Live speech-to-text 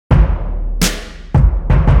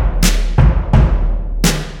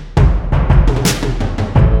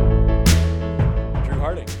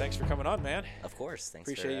coming on, man. Of course. Thanks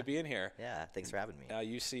Appreciate you being here. Yeah, thanks for having me. Now,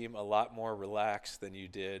 you seem a lot more relaxed than you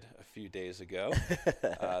did a few days ago.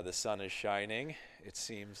 The sun is shining. It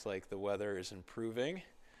seems like the weather is improving.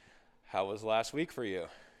 How was last week for you?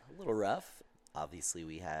 A little rough. Obviously,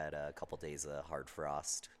 we had a couple days of hard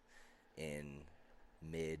frost in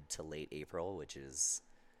mid to late April, which is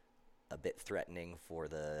a bit threatening for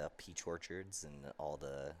the peach orchards and all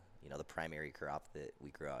the primary crop that we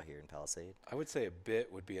grow out here in Palisade. I would say a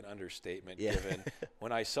bit would be an understatement, Yeah. given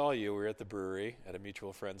when I saw you, we were at the brewery at a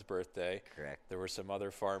mutual friend's birthday. Correct. There were some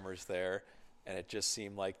other farmers there, and it just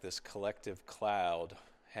seemed like this collective cloud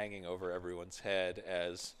hanging over everyone's head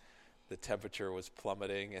as the temperature was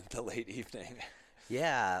plummeting in the late evening.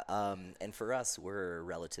 Yeah, and for us, we're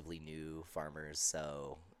relatively new farmers,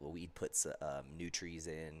 so we'd put new trees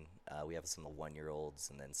in. We have some 1-year-olds,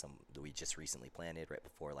 and then some that we just recently planted right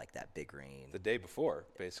before like that big rain. The day before,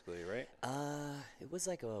 basically, right? It was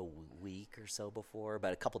like a week or so before,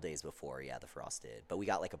 but a couple days before, yeah, the frost did. But we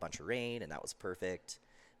got like a bunch of rain, and that was perfect.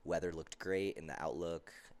 Weather looked great in the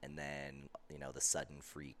outlook, and then the sudden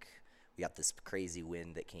freak. We got this crazy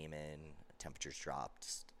wind that came in, temperatures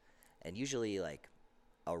dropped, and usually like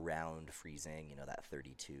around freezing, that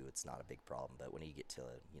 32, it's not a big problem. But when you get to,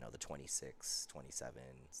 the 26, 27,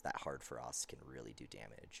 that hard frost can really do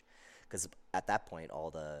damage. Because at that point,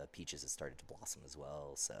 all the peaches have started to blossom as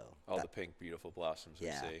well. So All the pink, beautiful blossoms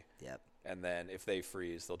we see. Yep. And then if they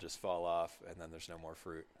freeze, they'll just fall off, and then there's no more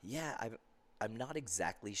fruit. Yeah, I'm not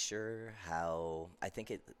exactly sure how. I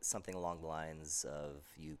think it's something along the lines of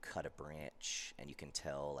you cut a branch and you can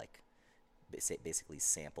tell, like, basically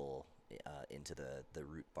sample into the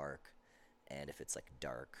root bark, and if it's like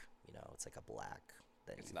dark, it's like a black,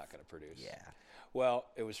 then It's not going to produce. Yeah. Well,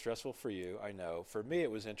 it was stressful for you, I know. For me,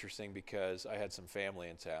 it was interesting because I had some family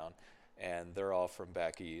in town, and they're all from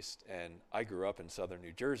back east, and I grew up in southern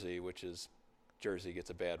New Jersey, which is Jersey gets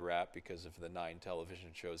a bad rap because of the 9 television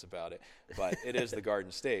shows about it, but it is the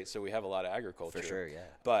Garden State, so we have a lot of agriculture. For sure, yeah.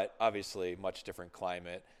 But obviously, much different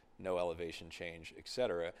climate, no elevation change,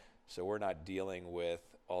 etc. So we're not dealing with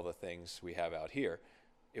all the things we have out here.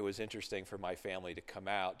 It was interesting for my family to come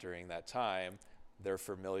out during that time. They're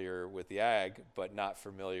familiar with the ag, but not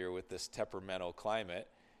familiar with this temperamental climate.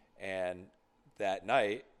 And that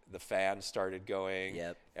night, the fans started going.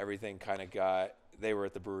 Yep. Everything kind of they were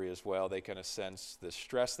at the brewery as well. They kind of sensed the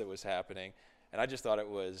stress that was happening. And I just thought it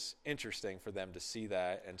was interesting for them to see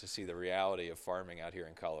that and to see the reality of farming out here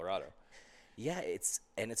in Colorado. Yeah, it's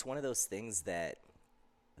one of those things that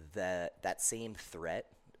same threat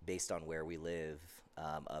based on where we live,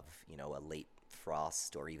 of a late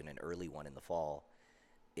frost or even an early one in the fall,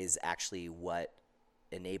 is actually what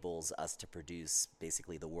enables us to produce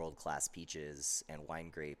basically the world-class peaches and wine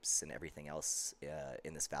grapes and everything else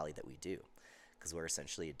in this valley that we do, because we're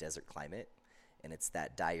essentially a desert climate, and it's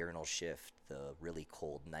that diurnal shift, the really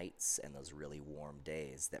cold nights and those really warm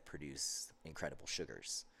days, that produce incredible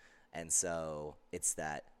sugars. And so it's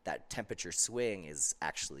that temperature swing is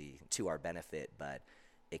actually to our benefit, but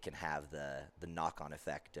it can have the knock-on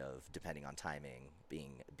effect of, depending on timing,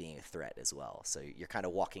 being a threat as well. So you're kind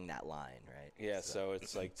of walking that line, right? Yeah, so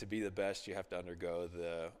it's like, to be the best, you have to undergo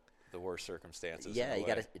the worst circumstances. Yeah, you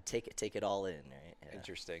got to take it all in, right? Yeah.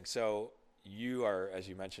 Interesting. So you are, as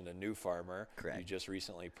you mentioned, a new farmer. Correct. You just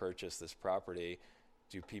recently purchased this property.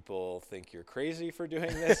 Do people think you're crazy for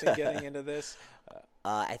doing this and getting into this?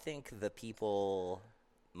 I think the people,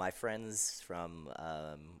 my friends from,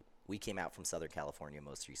 we came out from Southern California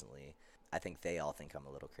most recently. I think they all think I'm a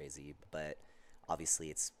little crazy, but obviously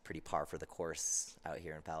it's pretty par for the course out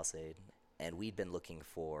here in Palisade. And we'd been looking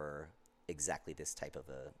for exactly this type of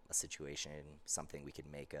a situation, something we could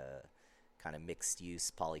make a kind of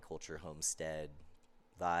mixed-use polyculture homestead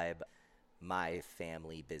vibe. My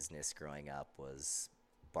family business growing up was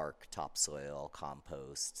bark, topsoil,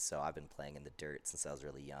 compost, so I've been playing in the dirt since I was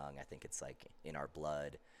really young. I think it's like in our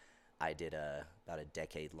blood. I did about a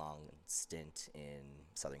decade-long stint in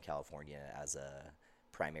Southern California as a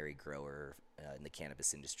primary grower in the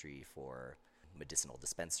cannabis industry for medicinal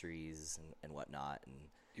dispensaries and whatnot. And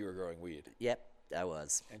You were growing weed. Yep, I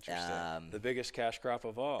was. Interesting. The biggest cash crop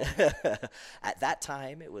of all. At that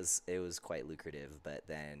time, it was quite lucrative, but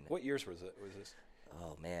then. What years was this?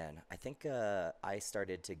 Oh man, I think I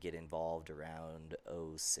started to get involved around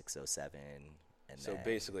 06, 07. And So then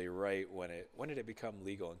basically right when did it become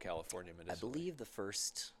legal in California I medicinally? believe the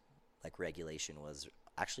first regulation was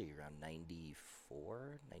actually around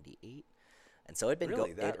 94, 98. And so it'd been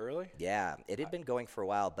Really? That early? Yeah, it had been going for a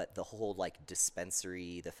while, but the whole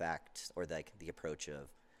dispensary, the fact, or the approach of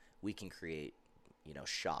we can create,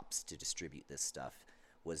 shops to distribute this stuff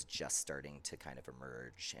was just starting to kind of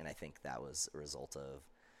emerge. And I think that was a result of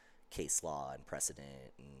case law and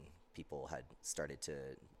precedent, and people had started to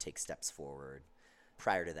take steps forward.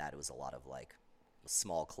 Prior to that, it was a lot of like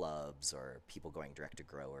small clubs or people going direct to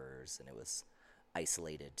growers, and it was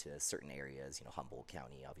isolated to certain areas. You know, Humboldt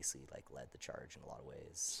County obviously like led the charge in a lot of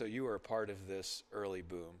ways. So you were a part of this early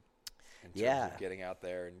boom in terms Yeah. of getting out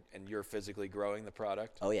there, and you're physically growing the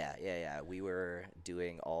product? Oh yeah. We were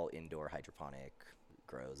doing all indoor hydroponic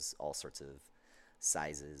grows, all sorts of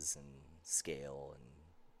sizes and scale and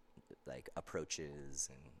like approaches,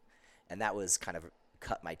 and that was kind of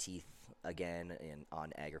cut my teeth again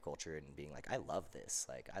on agriculture and being like, I love this.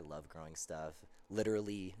 Like, I love growing stuff,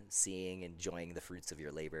 literally seeing, enjoying the fruits of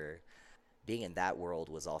your labor. Being in that world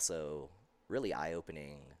was also really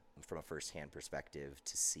eye-opening from a first-hand perspective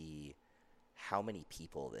to see how many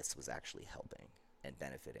people this was actually helping and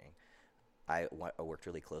benefiting. I worked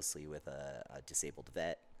really closely with a disabled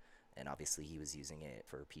vet, and obviously he was using it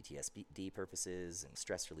for PTSD purposes and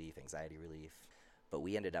stress relief, anxiety relief. But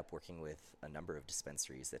we ended up working with a number of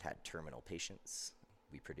dispensaries that had terminal patients.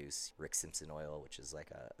 We produce Rick Simpson oil, which is like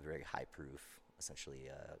a very high proof, essentially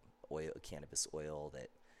cannabis oil that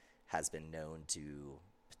has been known to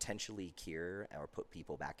potentially cure or put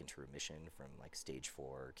people back into remission from like stage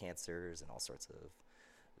 4 cancers and all sorts of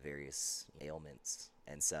various ailments.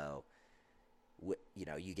 And so, you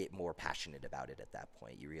know, you get more passionate about it at that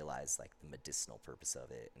point. You realize like the medicinal purpose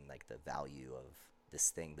of it and like the value of this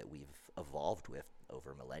thing that we've evolved with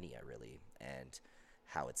over millennia, really, and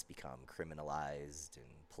how it's become criminalized and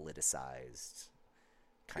politicized,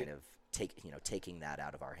 kind of taking that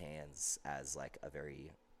out of our hands as like a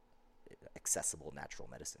very accessible natural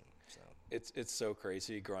medicine. So It's so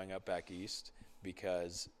crazy growing up back east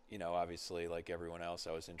because, you know, obviously like everyone else,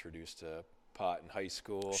 I was introduced to pot in high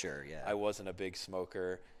school. Sure, yeah. I wasn't a big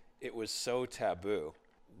smoker. It was so taboo.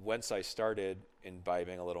 Once I started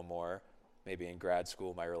imbibing a little more, maybe in grad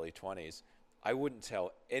school, my early 20s, I wouldn't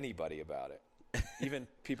tell anybody about it. Even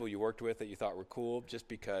people you worked with that you thought were cool, just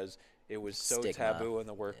because it was so Stigma. taboo in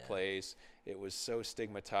the workplace. Yeah. It was so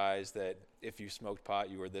stigmatized that if you smoked pot,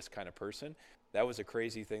 you were this kind of person. That was a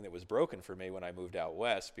crazy thing that was broken for me when I moved out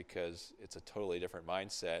west, because it's a totally different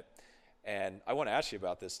mindset. And I want to ask you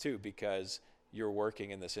about this too, because you're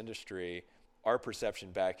working in this industry. Our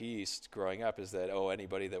perception back east growing up is that, oh,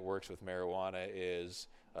 anybody that works with marijuana is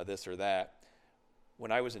this or that.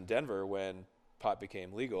 When I was in Denver, when pot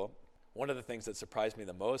became legal, one of the things that surprised me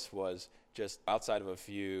the most was just outside of a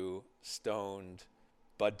few stoned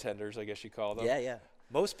bud tenders, I guess you call them. Yeah.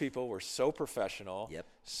 Most people were so professional, Yep.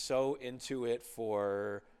 so into it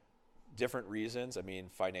for different reasons. I mean,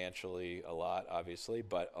 financially a lot, obviously,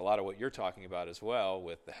 but a lot of what you're talking about as well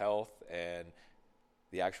with the health and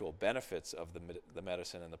the actual benefits of the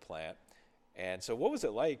medicine and the plant. And so what was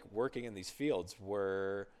it like working in these fields?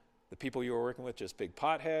 Were the people you were working with just big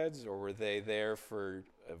potheads, or were they there for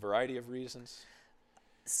a variety of reasons?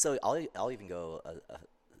 So I'll even go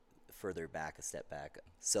further back, a step back.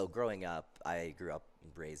 So growing up, I grew up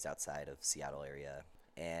and raised outside of Seattle area,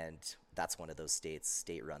 and that's one of those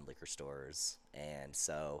state-run liquor stores. And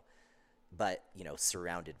so, but, you know,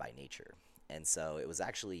 surrounded by nature. And so it was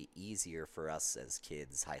actually easier for us as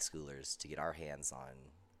kids, high schoolers, to get our hands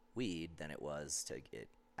on weed than it was to get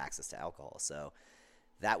access to alcohol. So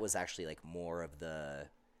that was actually like more of the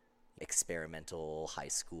experimental high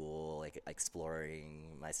school, like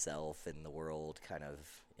exploring myself in the world kind of,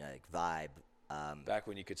 you know, like vibe. Back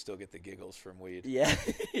when you could still get the giggles from weed. Yeah.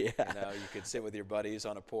 You know, you could sit with your buddies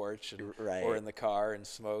on a porch Right. or in the car and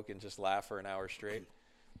smoke and just laugh for an hour straight.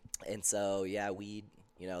 And so, yeah, weed,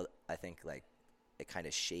 you know, I think like it kind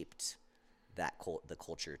of shaped that the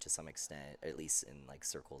culture to some extent, at least in like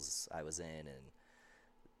circles I was in.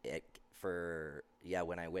 And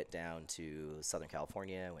when I went down to Southern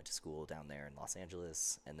California, I went to school down there in Los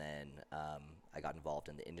Angeles, and then I got involved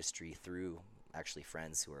in the industry through actually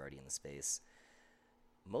friends who were already in the space.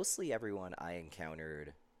 Mostly everyone I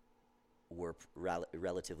encountered were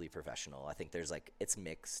relatively professional. I think there's like, it's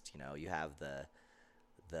mixed, you know, you have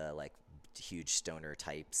the like huge stoner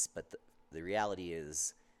types, but the reality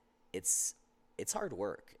is it's hard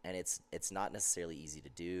work, and it's not necessarily easy to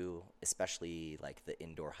do, especially like the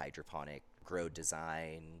indoor hydroponic grow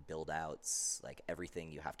design, build outs, like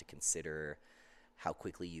everything you have to consider, how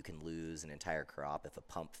quickly you can lose an entire crop if a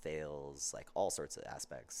pump fails, like all sorts of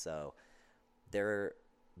aspects. So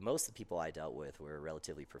most of the people I dealt with were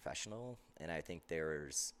relatively professional, and I think they were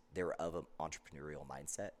of an entrepreneurial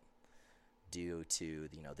mindset due to,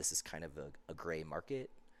 you know, this is kind of a gray market.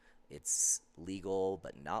 It's legal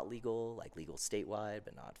but not legal, like legal statewide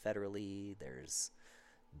but not federally. There's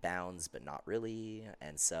bounds, but not really.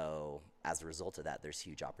 And so as a result of that, there's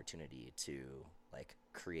huge opportunity to like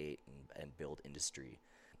create and build industry.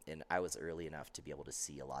 And I was early enough to be able to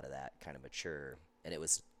see a lot of that kind of mature. And it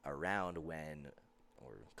was around when,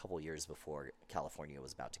 or a couple years before California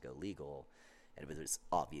was about to go legal, and it was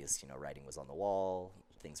obvious, writing was on the wall,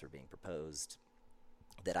 things were being proposed,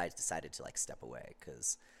 that I decided to like step away,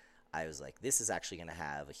 because I was like, this is actually going to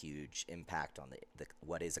have a huge impact on the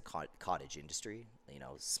what is a cottage industry,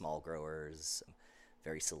 small growers,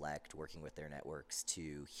 very select, working with their networks,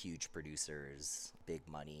 to huge producers, big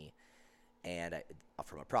money. And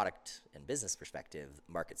from a product and business perspective,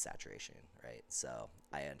 market saturation, right? So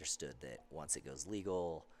I understood that once it goes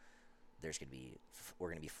legal, we're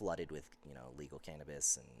going to be flooded with, legal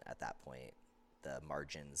cannabis. And at that point, the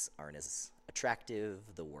margins aren't as attractive.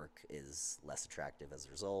 The work is less attractive as a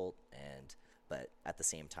result. But at the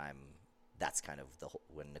same time, that's kind of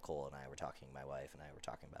when Nicole and I were talking, my wife and I were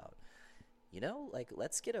talking about, like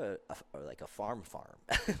let's get a farm.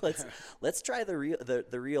 let's try the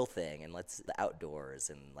real thing, and the outdoors,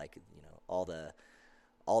 and like all the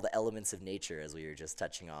elements of nature, as we were just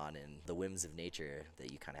touching on, and the whims of nature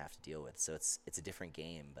that you kind of have to deal with. So it's a different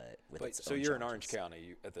game, but with its so own you're in challenges. Orange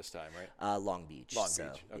County at this time, right? Long Beach. Long so,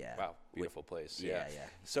 Beach. Okay. Yeah. Wow, beautiful place. Yeah.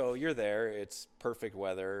 So you're there. It's perfect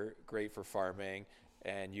weather, great for farming,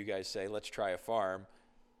 and you guys say, let's try a farm.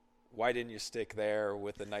 Why didn't you stick there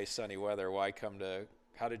with the nice sunny weather?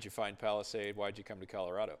 How did you find Palisade? Why did you come to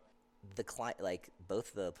Colorado?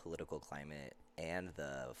 Both the political climate and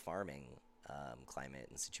the farming climate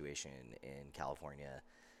and situation in California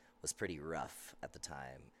was pretty rough at the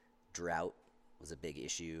time. Drought was a big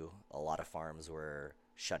issue. A lot of farms were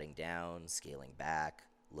shutting down, scaling back,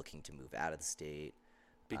 looking to move out of the state.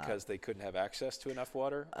 Because they couldn't have access to enough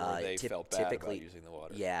water, or they felt bad about using the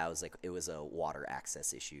water? Yeah, it was a water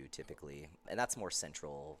access issue typically, and that's more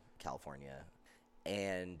central California.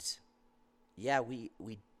 And yeah, we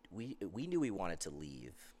knew we wanted to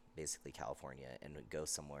leave basically California and go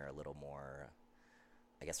somewhere a little more,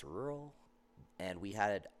 I guess, rural. And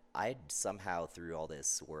I'd somehow through all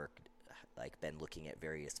this work like been looking at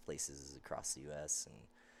various places across the U.S. and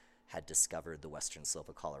had discovered the western slope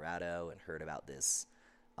of Colorado and heard about this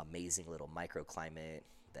amazing little microclimate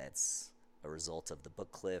that's a result of the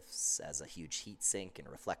Book Cliffs as a huge heat sink and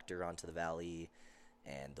reflector onto the valley,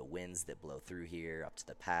 and the winds that blow through here up to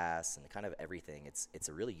the pass, and kind of everything. It's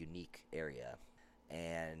a really unique area.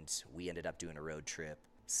 And we ended up doing a road trip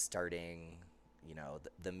starting,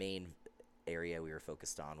 the main area we were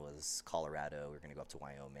focused on was Colorado. We were going to go up to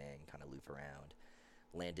Wyoming, kind of loop around.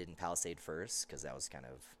 Landed in Palisade first because that was kind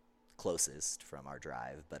of closest from our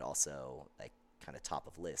drive, but also like kind of top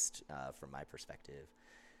of list from my perspective.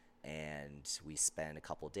 And we spent a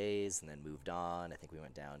couple days and then moved on. I think we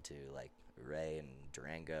went down to like Ray and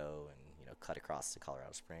Durango and cut across to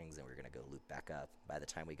Colorado Springs, and we were going to go loop back up. By the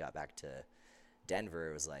time we got back to Denver,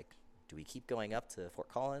 it was like, do we keep going up to Fort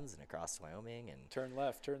Collins and across to Wyoming and turn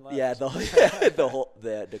left? Yeah,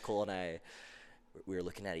 Nicole and I, we were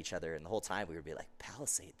looking at each other, and the whole time we would be like,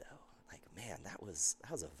 Palisade though, like, man, that was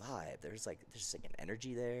a vibe. There's just like an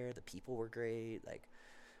energy there. The people were great, like.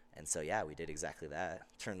 And so, yeah, we did exactly that.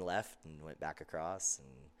 Turned left and went back across,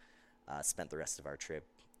 and spent the rest of our trip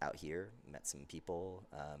out here. Met some people.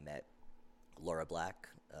 Met Laura Black,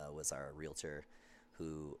 was our realtor,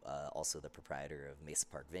 who also the proprietor of Mesa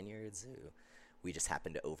Park Vineyards, who we just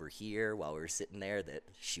happened to overhear while we were sitting there that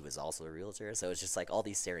she was also a realtor. So it's just like all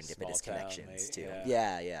these serendipitous connections too.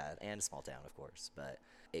 Yeah, and a small town, of course. But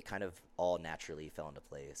it kind of all naturally fell into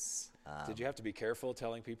place. Did you have to be careful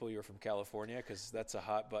telling people you were from California? Because that's a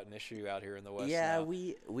hot button issue out here in the West Yeah, now.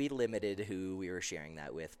 we limited who we were sharing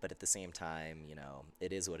that with. But at the same time,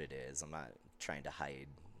 it is what it is. I'm not trying to hide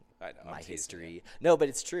my history. You. No, but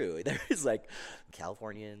it's true. There's like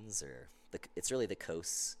Californians, or it's really the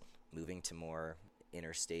coasts moving to more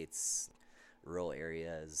interstates, rural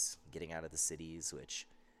areas, getting out of the cities, which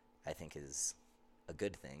I think is a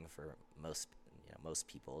good thing for most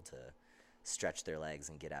people to stretch their legs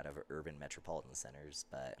and get out of urban metropolitan centers.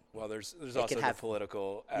 But there's also the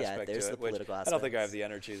political aspect there's to it, the political I don't think I have the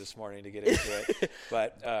energy this morning to get into it.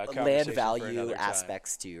 But land value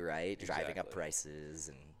aspects too, right? Exactly. Driving up prices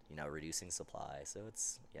and reducing supply. So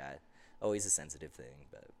it's always a sensitive thing.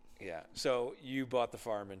 But yeah. So you bought the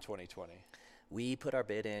farm in 2020. We put our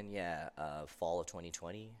bid in, fall of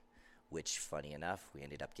 2020, which, funny enough, we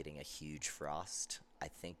ended up getting a huge frost. I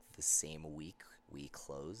think the same week we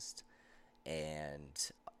closed,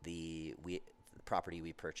 and the property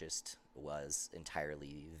we purchased was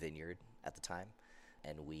entirely vineyard at the time,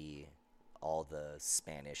 and all the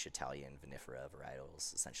Spanish, Italian vinifera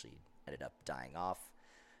varietals essentially ended up dying off.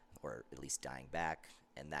 or at least dying back.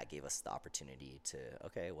 And that gave us the opportunity to,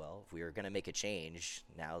 okay, well, if we were going to make a change,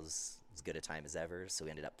 now's as good a time as ever. So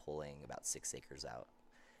we ended up pulling about 6 acres out,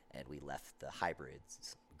 and we left the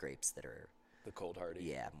hybrids grapes that are The cold hardy.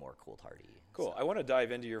 yeah, more cold hardy. Cool. So, I want to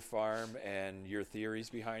dive into your farm and your theories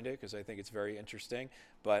behind it because I think it's very interesting.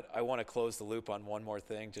 But I want to close the loop on one more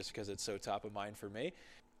thing just because it's so top of mind for me.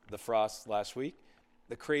 The frost last week,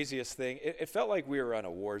 the craziest thing, it felt like we were on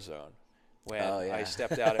a war zone when I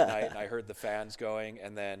stepped out at night and I heard the fans going.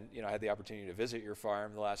 And then, I had the opportunity to visit your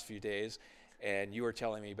farm the last few days. And you were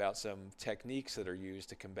telling me about some techniques that are used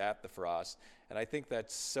to combat the frost. And I think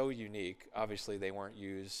that's so unique. Obviously, they weren't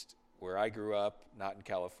used where I grew up, not in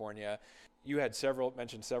California. You had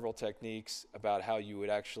mentioned several techniques about how you would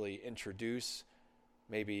actually introduce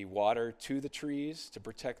maybe water to the trees to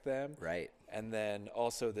protect them. right. And then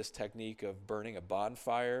also this technique of burning a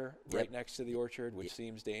bonfire right next to the orchard, which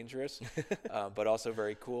seems dangerous, but also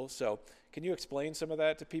very cool. So can you explain some of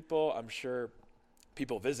that to people? I'm sure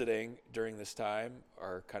people visiting during this time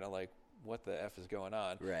are kind of like, what the F is going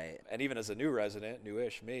on? Right. And even as a new resident,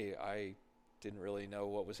 newish me, I didn't really know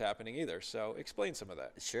what was happening either. So explain some of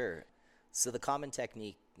that. Sure. So the common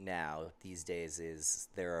technique now these days is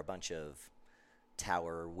there are a bunch of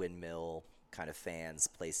tower windmill kind of fans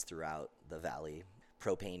placed throughout the valley,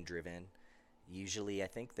 propane driven. Usually, I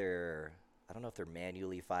don't know if they're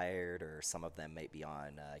manually fired or some of them might be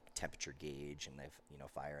on temperature gauge and they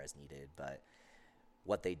fire as needed. But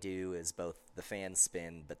what they do is both the fans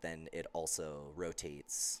spin, but then it also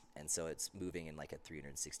rotates, and so it's moving in like a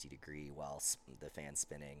 360 degree while the fan's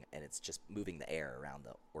spinning, and it's just moving the air around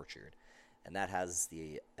the orchard, and that has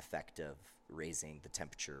the effect of raising the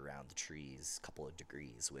temperature around the trees a couple of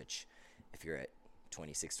degrees, which if you're at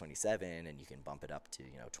 26, 27 and you can bump it up to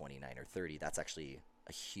 29 or 30, that's actually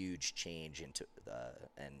a huge change into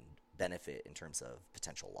and benefit in terms of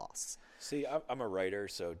potential loss. See, I'm a writer,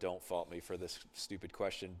 so don't fault me for this stupid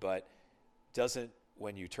question, but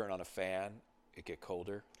when you turn on a fan, it get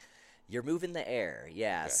colder? You're moving the air,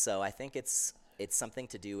 yeah. Okay. So I think it's something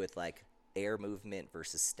to do with like air movement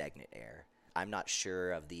versus stagnant air. I'm not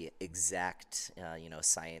sure of the exact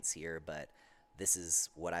science here, but this is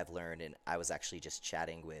what I've learned. And I was actually just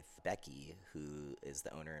chatting with Becky, who is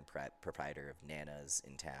the owner and proprietor of Nana's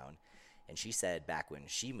in town. And she said back when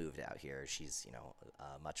she moved out here, she's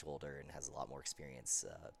much older and has a lot more experience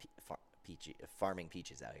farming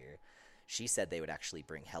peaches out here. She said they would actually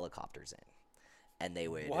bring helicopters in, and they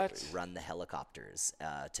would run the helicopters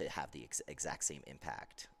to have the exact same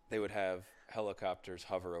impact. They would have helicopters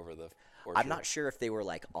hover over the orchard. I'm not sure if they were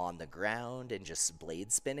like on the ground and just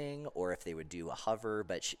blade spinning, or if they would do a hover.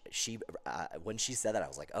 But she when she said that, I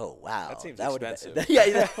was like, "Oh wow, that seems that expensive." Yeah,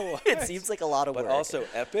 it seems like a lot of but work. But also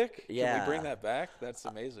epic. Yeah. Can we bring that back? That's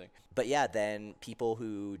amazing. But yeah, then people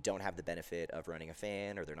who don't have the benefit of running a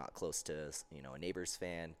fan, or they're not close to a neighbor's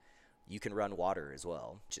fan, you can run water as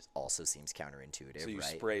well, which also seems counterintuitive. So you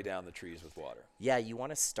right? spray down the trees with water. Yeah, you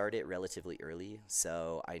want to start it relatively early.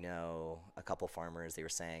 So I know a couple farmers, they were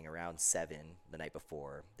saying around 7 the night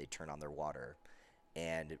before, they turn on their water,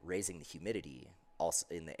 and raising the humidity also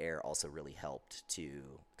in the air also really helped to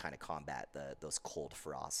kind of combat those cold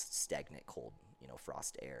frost, stagnant cold,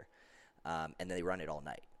 frost air. And then they run it all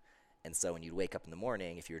night. And so when you wake up in the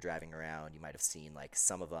morning, if you were driving around, you might have seen like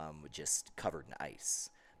some of them just covered in ice.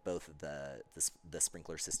 Both of the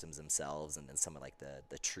sprinkler systems themselves, and then some of like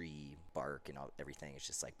the tree bark and everything. It's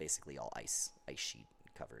just like basically all ice sheet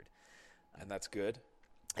covered. And that's good?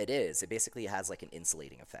 It is. It basically has like an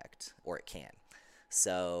insulating effect, or it can.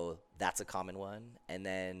 So that's a common one. And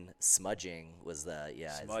then smudging was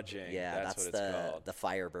Smudging, that's what it's called. The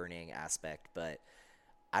fire burning aspect. But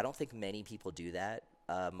I don't think many people do that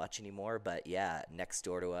much anymore. But yeah, next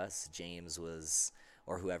door to us, James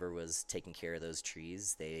or whoever was taking care of those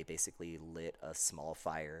trees, they basically lit a small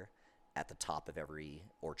fire at the top of every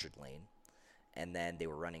orchard lane, and then they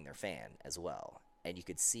were running their fan as well. And you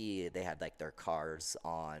could see they had like their cars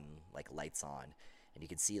on, like lights on, and you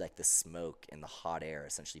could see like the smoke and the hot air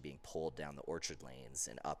essentially being pulled down the orchard lanes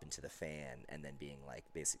and up into the fan, and then being like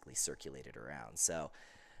basically circulated around. So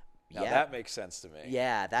now that makes sense to me.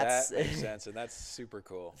 Yeah, that makes sense, and that's super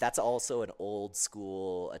cool. That's also an old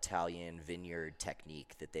school Italian vineyard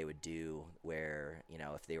technique that they would do where,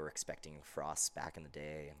 if they were expecting frost back in the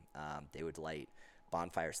day, they would light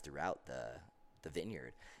bonfires throughout the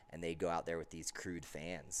vineyard, and they'd go out there with these crude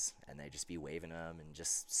fans, and they'd just be waving them and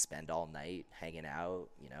just spend all night hanging out,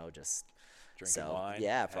 just drinking wine.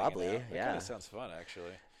 Yeah, probably. That yeah, kind of sounds fun,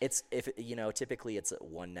 actually. It's typically it's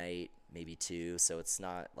one night, maybe 2, so it's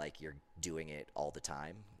not like you're doing it all the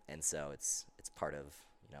time, and so it's part of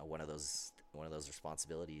one of those one of those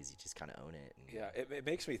responsibilities. You just kind of own it. And Yeah, it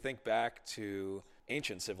makes me think back to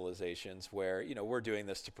ancient civilizations where, we're doing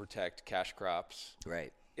this to protect cash crops.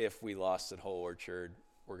 right. If we lost a whole orchard,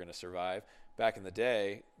 we're going to survive. Back in the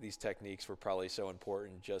day, these techniques were probably so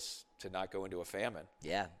important just to not go into a famine,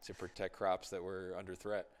 Yeah. to protect crops that were under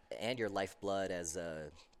threat. And your lifeblood as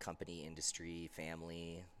a company, industry,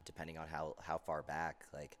 family, depending on how far back,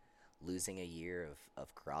 like losing a year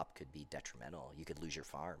of crop could be detrimental. You could lose your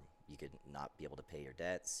farm. You could not be able to pay your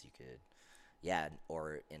debts. You could, yeah,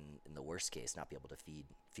 or in the worst case, not be able to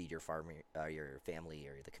feed your farm, your family,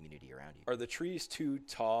 or the community around you. Are the trees too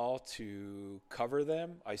tall to cover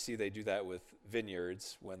them? I see they do that with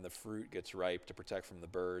vineyards when the fruit gets ripe to protect from the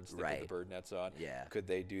birds. They put Right. the bird nets on. Yeah. Could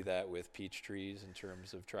they do that with peach trees in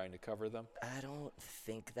terms of trying to cover them? I don't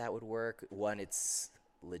think that would work. One, it's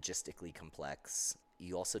logistically complex.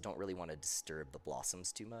 You also don't really want to disturb the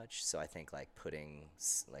blossoms too much. So I think like putting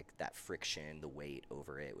like that friction, the weight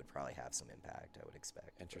over it would probably have some impact, I would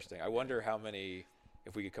expect. Interesting. I wonder how many,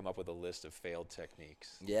 if we could come up with a list of failed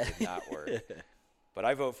techniques Yeah. that did not work. But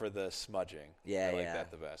I vote for the smudging. Yeah, I like yeah. that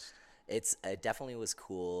the best. It definitely was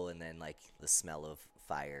cool, and then like the smell of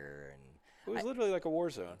fire and It was literally like a war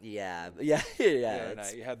zone. yeah.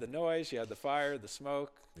 And you had the noise, you had the fire, the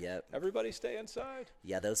smoke. Yep. Everybody stay inside.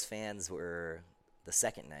 Yeah, those fans were the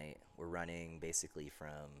second night were running basically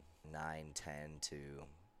from 9, 10 to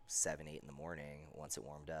 7, 8 in the morning once it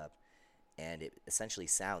warmed up, and it essentially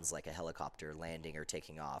sounds like a helicopter landing or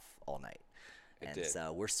taking off all night. It did.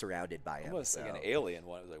 So we're surrounded by them. Almost like an alien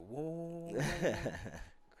one. It was like, whoa.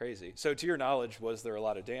 Crazy. So to your knowledge, was there a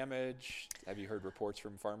lot of damage? Have you heard reports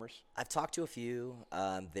from farmers? I've talked to a few.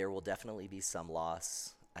 There will definitely be some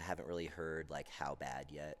loss. I haven't really heard like how bad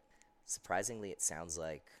yet. Surprisingly, it sounds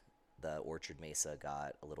like the Orchard Mesa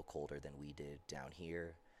got a little colder than we did down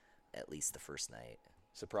here, at least the first night.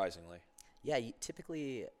 Surprisingly. Yeah,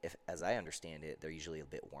 typically, as I understand it, they're usually a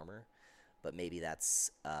bit warmer, but maybe that's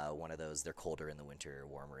one of those, they're colder in the winter,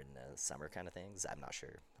 warmer in the summer kind of things. I'm not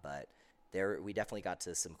sure. But we definitely got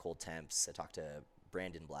to some cold temps. I talked to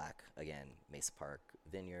Brandon Black, again, Mesa Park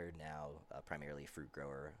Vineyard, now primarily fruit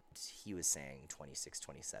grower. He was saying 26,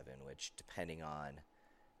 27, which depending on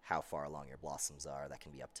how far along your blossoms are, that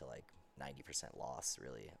can be up to like 90% loss,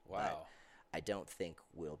 really. Wow. But I don't think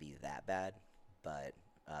will be that bad, but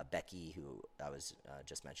Becky, who I was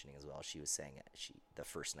just mentioning as well, she was saying the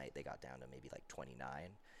first night they got down to maybe like 29,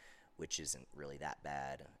 which isn't really that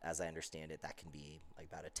bad. As I understand it, that can be like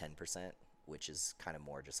about a 10%, which is kind of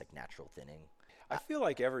more just like natural thinning. I feel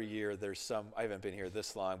like every year there's some, I haven't been here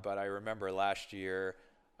this long, but I remember last year,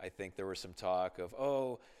 I think there was some talk of,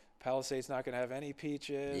 Palisade's not going to have any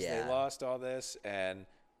peaches. Yeah. They lost all this. And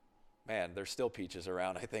man, there's still peaches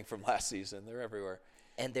around, I think, from last season. They're everywhere.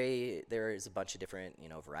 And there is a bunch of different,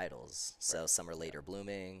 varietals. So some are later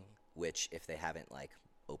blooming, which if they haven't like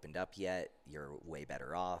opened up yet, you're way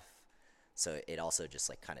better off. So it also just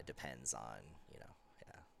like kind of depends on, yeah.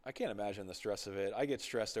 I can't imagine the stress of it. I get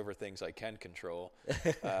stressed over things I can control,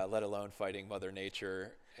 let alone fighting Mother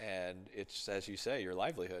Nature. And it's, as you say, your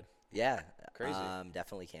livelihood. Yeah. Crazy.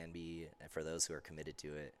 Definitely can be for those who are committed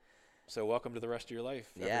to it. So welcome to the rest of your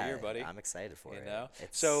life every year, buddy. I'm excited for it.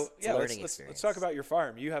 It's a learning let's experience. talk about your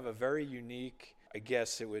farm. You have a very unique, I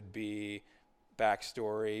guess it would be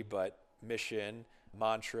backstory, but mission,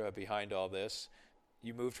 mantra behind all this.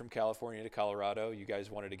 You moved from California to Colorado. You guys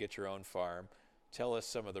wanted to get your own farm. Tell us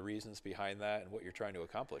some of the reasons behind that and what you're trying to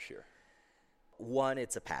accomplish here. One,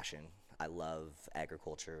 it's a passion. I love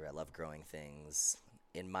agriculture. I love growing things.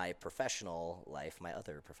 In my professional life, my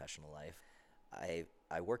other professional life,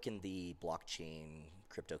 I work in the blockchain,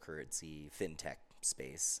 cryptocurrency, fintech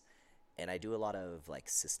space, and I do a lot of like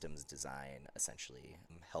systems design, essentially.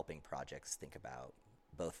 I'm helping projects think about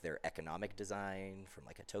both their economic design from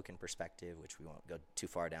like a token perspective, which we won't go too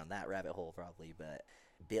far down that rabbit hole probably, but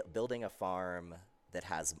building a farm that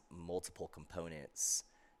has multiple components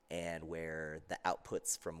and where the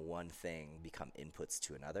outputs from one thing become inputs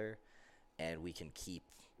to another, and we can keep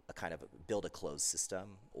build a closed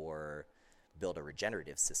system or build a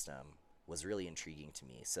regenerative system was really intriguing to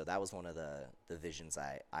me. So that was one of the visions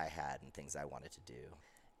I had and things I wanted to do.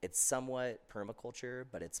 It's somewhat permaculture,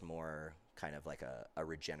 but it's more kind of like a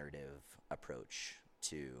regenerative approach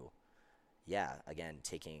to, again,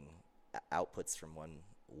 taking outputs from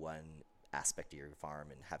one aspect of your farm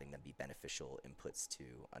and having them be beneficial inputs to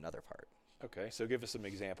another part. Okay, so give us some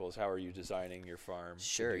examples. How are you designing your farm?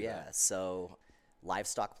 Sure, yeah. So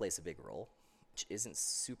livestock plays a big role, which isn't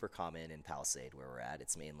super common in Palisade where we're at.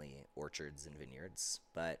 It's mainly orchards and vineyards,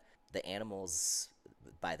 but the animals,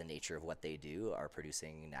 by the nature of what they do, are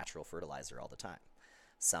producing natural fertilizer all the time.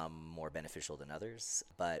 some more beneficial than others.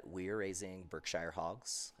 But we're raising Berkshire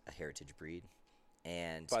hogs, a heritage breed.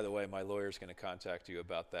 And By the way, my lawyer's going to contact you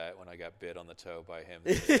about that when I got bit on the toe by him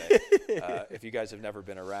the other day. If you guys have never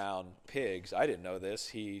been around pigs, I didn't know this.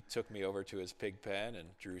 He took me over to his pig pen, and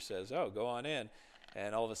Drew says, "Oh, go on in."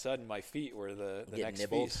 And all of a sudden, my feet were the next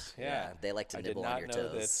nibbled. feast. Yeah, they like to nibble on your toes. I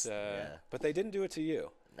did not know that, but they didn't do it to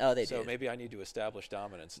you. Oh, they so did. Maybe I need to establish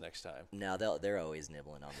dominance next time. No, they're always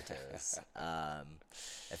nibbling on the toes.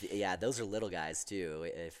 Those are little guys too.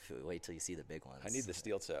 Wait till you see the big ones. I need the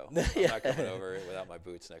steel toe. I'm not coming over without my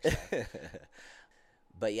boots next time.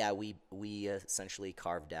 But yeah, we essentially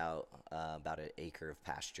carved out about an acre of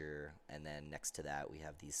pasture, and then next to that we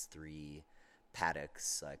have these 3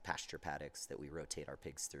 paddocks, like pasture paddocks, that we rotate our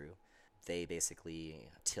pigs through. They basically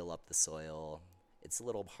till up the soil. It's a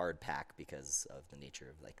little hard pack because of the nature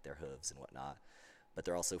of like their hooves and whatnot, but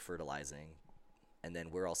they're also fertilizing. And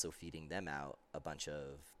then we're also feeding them out a bunch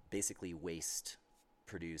of basically food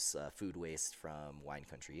waste from Wine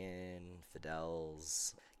Country Inn,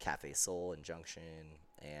 Fidel's, Cafe Soul and Junction,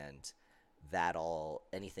 and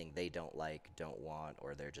anything they don't like, don't want,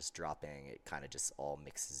 or they're just dropping, it kind of just all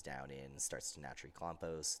mixes down in, starts to naturally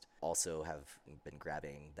compost. Also have been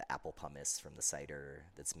grabbing the apple pumice from the cider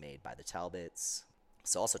that's made by the Talbots.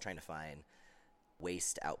 So also trying to find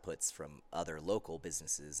waste outputs from other local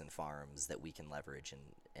businesses and farms that we can leverage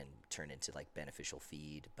and turn into like beneficial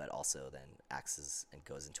feed, but also then acts and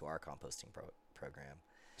goes into our composting program.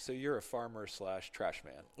 So you're a farmer / trash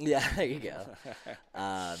man. Yeah, there you go.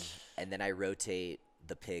 And then I rotate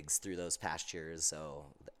the pigs through those pastures. So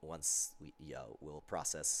once we'll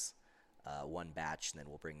process one batch, and then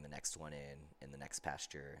we'll bring the next one in the next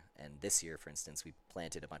pasture. And this year, for instance, we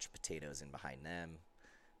planted a bunch of potatoes in behind them,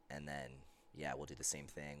 and then we'll do the same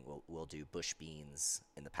thing. We'll do bush beans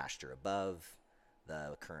in the pasture above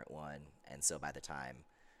the current one, and so by the time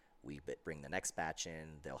we bring the next batch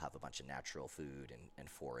in, they'll have a bunch of natural food and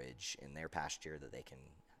forage in their pasture that they can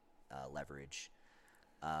leverage.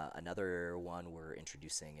 Another one we're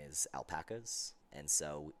introducing is alpacas, and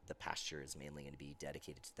so the pasture is mainly going to be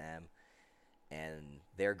dedicated to them. And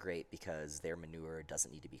they're great because their manure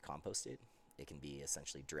doesn't need to be composted. It can be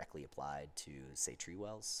essentially directly applied to, say, tree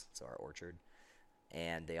wells, so our orchard.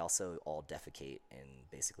 And they also all defecate in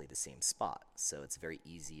basically the same spot, so it's very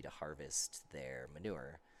easy to harvest their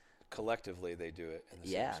manure. Collectively, they do it in the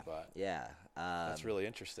same spot. Yeah. That's really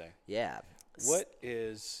interesting. Yeah. What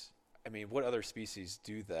other species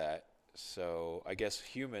do that? So I guess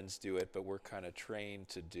humans do it, but we're kind of trained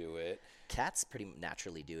to do it. Cats pretty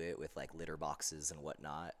naturally do it with like litter boxes and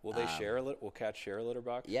whatnot. Will they share will cats share a litter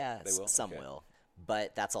box? Yeah, they will. Some will,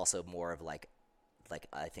 but that's also more of like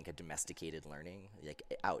I think a domesticated learning. Like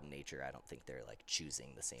out in nature, I don't think they're like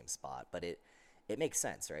choosing the same spot, but it makes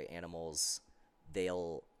sense, right? Animals,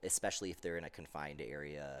 they'll, especially if they're in a confined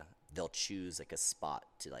area, they'll choose like a spot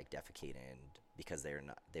to like defecate in because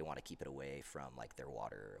they want to keep it away from like their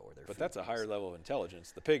water or their food. But that's a higher level of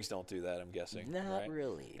intelligence. The pigs don't do that, I'm guessing. Not right?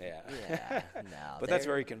 really. Yeah. No. But that's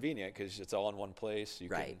very convenient because it's all in one place. You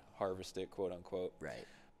right. can harvest it, quote unquote. Right.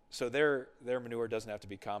 So their manure doesn't have to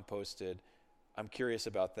be composted. I'm curious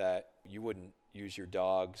about that. You wouldn't use your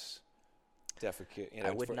dog's defecate. I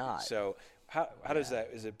would not. So how does that?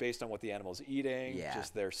 Is it based on what the animal's eating? Yeah.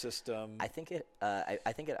 Just their system? I think it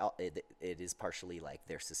is partially like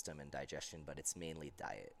their system and digestion, but it's mainly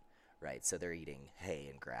diet, right? So they're eating hay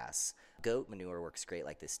and grass. Goat manure works great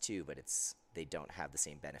like this too, but they don't have the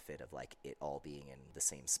same benefit of like it all being in the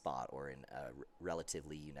same spot or in a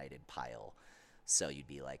relatively united pile. So you'd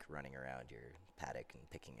be like running around your paddock and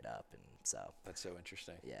picking it up, and so that's so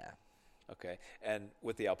interesting. Yeah. Okay. And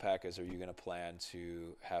with the alpacas, are you going to plan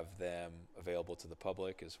to have them available to the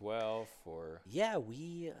public as well for? Yeah,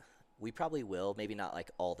 we probably will. Maybe not like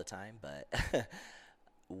all the time, but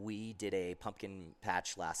we did a pumpkin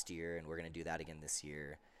patch last year, and we're going to do that again this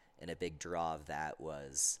year. And a big draw of that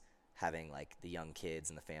was having like the young kids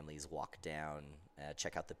and the families walk down,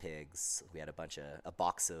 check out the pigs. We had a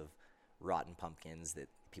box of rotten pumpkins that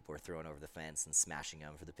people were throwing over the fence and smashing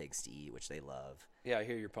them for the pigs to eat, which they love. Yeah, I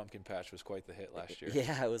hear your pumpkin patch was quite the hit last year.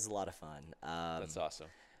 Yeah, it was a lot of fun. That's awesome.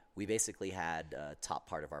 We basically had a top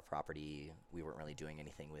part of our property we weren't really doing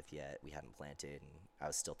anything with yet. We hadn't planted, and I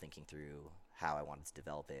was still thinking through how I wanted to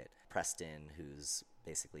develop it. Preston, who's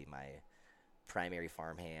basically my primary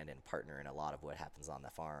farmhand and partner in a lot of what happens on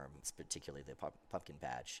the farm, particularly the pumpkin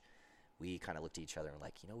patch, we kind of looked at each other and were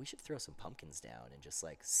like, we should throw some pumpkins down and just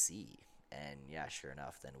like see. And yeah, sure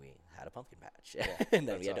enough, then we had a pumpkin patch. Yeah, and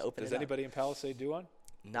then we had to open it up. Does anybody in Palisade do one?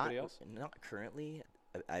 Not currently.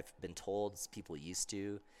 I've been told people used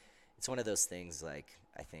to. it's one of those things, like,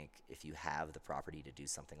 I think if you have the property to do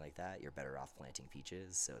something like that, you're better off planting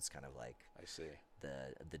peaches. So it's kind of like I see.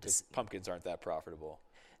 the 'Cause pumpkins aren't that profitable.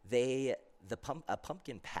 a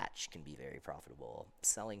pumpkin patch can be very profitable.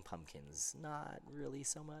 Selling pumpkins, not really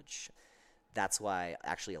so much. That's why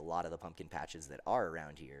actually a lot of the pumpkin patches that are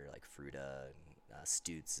around here, like Fruta and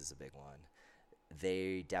Stutes is a big one,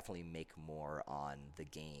 they definitely make more on the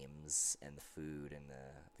games and the food and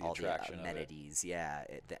The all attraction the of it. amenities. Yeah,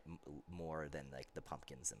 more than like the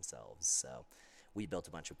pumpkins themselves. So we built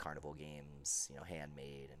a bunch of carnival games,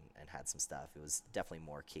 handmade, and had some stuff. It was definitely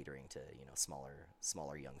more catering to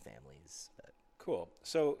smaller young families. But Cool.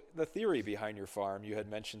 So the theory behind your farm you had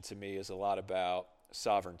mentioned to me is a lot about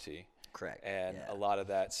sovereignty. correct. And Yeah. a lot of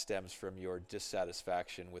that stems from your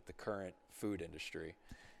dissatisfaction with the current food industry.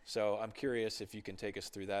 So I'm curious if you can take us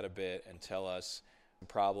through that a bit and tell us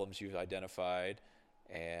problems you've identified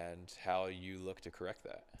and how you look to correct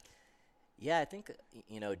that. Yeah, I think,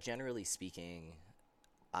 generally speaking,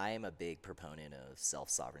 I am a big proponent of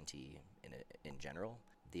self-sovereignty in general.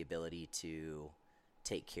 The ability to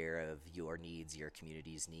take care of your needs, your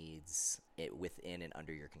community's needs, within and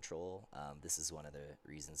under your control. This is one of the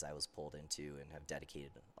reasons I was pulled into and have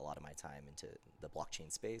dedicated a lot of my time into the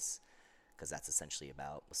blockchain space, because that's essentially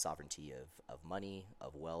about sovereignty of money,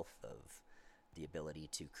 of wealth, of the ability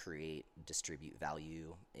to create, distribute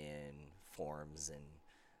value in forms and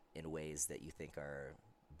in ways that you think are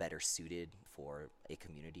better suited for a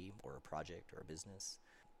community or a project or a business.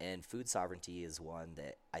 And food sovereignty is one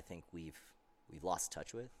that I think we've lost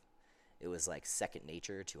touch with. It was like second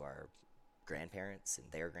nature to our grandparents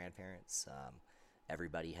and their grandparents.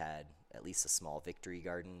 Everybody had at least a small victory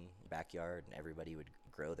garden backyard, and everybody would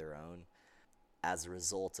grow their own. As a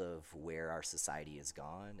result of where our society has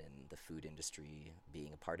gone and the food industry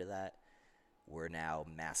being a part of that, we're now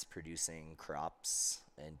mass producing crops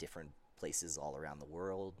in different places all around the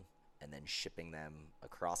world and then shipping them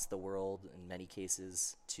across the world in many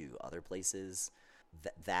cases to other places.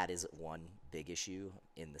 That is one big issue,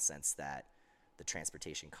 in the sense that the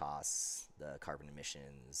transportation costs, the carbon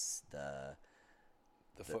emissions, The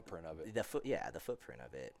footprint of it. the footprint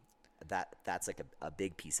of it. That's like a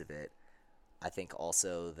big piece of it. I think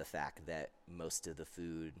also the fact that most of the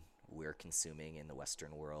food we're consuming in the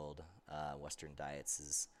Western world, Western diets,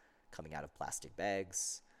 is coming out of plastic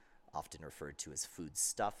bags, often referred to as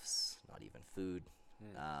foodstuffs, not even food,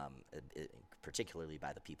 particularly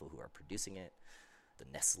by the people who are producing it, the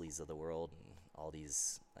Nestle's of the world, and all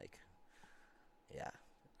these, like, yeah.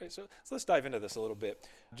 Right, so let's dive into this a little bit.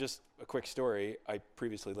 Just a quick story. I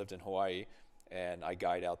previously lived in Hawaii, and I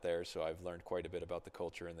guide out there, so I've learned quite a bit about the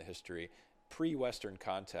culture and the history. Pre-Western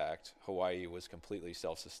contact, Hawaii was completely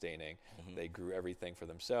self-sustaining. They grew everything for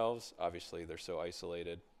themselves. Obviously, they're so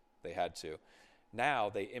isolated, they had to. Now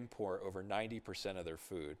they import over 90% of their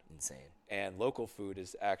food. Insane. And local food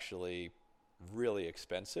is actually really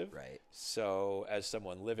expensive. Right. So as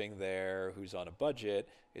someone living there who's on a budget,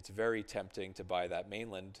 it's very tempting to buy that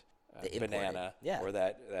mainland The imported, banana yeah. or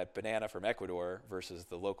that banana from Ecuador versus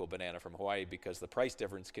the local banana from Hawaii, because the price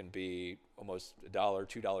difference can be almost $1,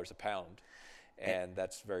 $2 a pound. And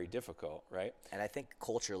that's very difficult, right? And I think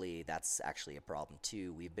culturally, that's actually a problem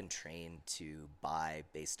too. We've been trained to buy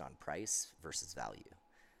based on price versus value.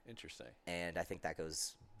 Interesting. And I think that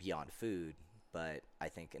goes beyond food, but I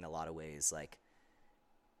think in a lot of ways, like,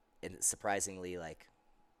 and surprisingly, like,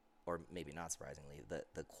 or maybe not surprisingly,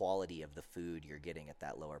 the quality of the food you're getting at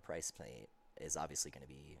that lower price point is obviously going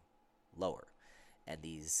to be lower. And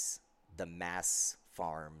the mass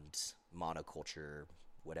farmed monoculture,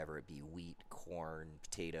 whatever it be, wheat, corn,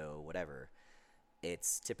 potato, whatever,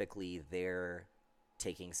 it's typically they're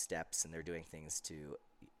taking steps and they're doing things to,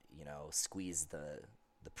 squeeze the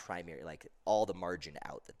primary, like, all the margin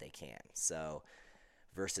out that they can. So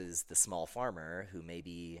versus the small farmer who may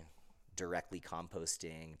be directly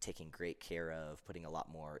composting, taking great care of, putting a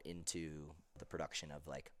lot more into the production of,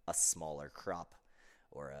 like, a smaller crop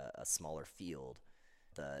or a smaller field,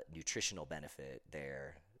 the nutritional benefit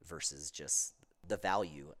there versus just the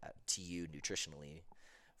value to you nutritionally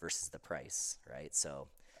versus the price, right? So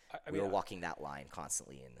I we mean, were walking that line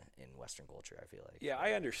constantly in Western culture, I feel like. Yeah,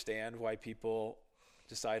 I understand why people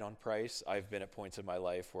decide on price. I've been at points in my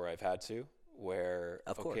life where I've had to, where,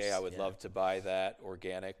 Of okay, course, I would yeah. love to buy that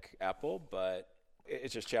organic apple, but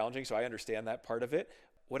it's just challenging. So I understand that part of it.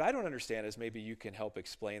 What I don't understand is, maybe you can help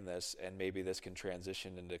explain this, and maybe this can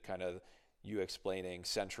transition into kind of you explaining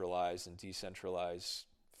centralized and decentralized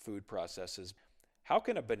food processes. How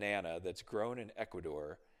can a banana that's grown in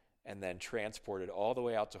Ecuador and then transported all the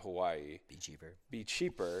way out to Hawaii Be cheaper. be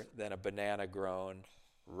cheaper than a banana grown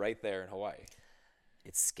right there in Hawaii?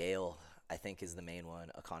 It's scale, I think, is the main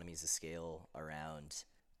one. Economies of scale around,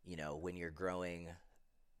 when you're growing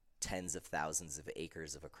tens of thousands of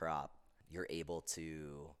acres of a crop, you're able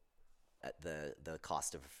to, at the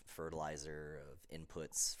cost of fertilizer, of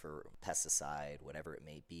inputs for pesticide, whatever it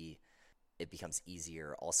may be, it becomes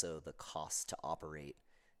easier. Also, the cost to operate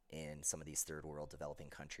in some of these third world developing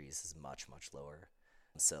countries is much, much lower.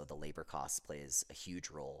 So the labor cost plays a huge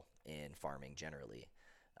role in farming generally,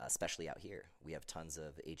 especially out here. We have tons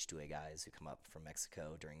of H2A guys who come up from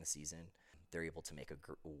Mexico during the season. They're able to make a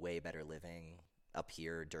way better living up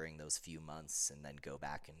here during those few months and then go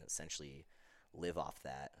back and essentially live off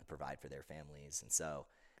that and provide for their families. And so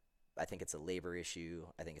I think it's a labor issue.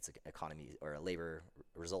 I think it's an economy or a labor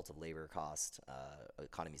result of labor cost,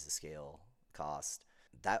 economies of scale cost.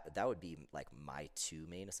 That would be like my two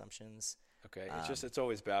main assumptions. Okay, it's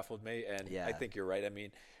always baffled me, and Yeah. I think you're right. I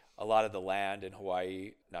mean, a lot of the land in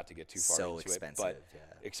Hawaii, not to get too far So into expensive, it, but yeah.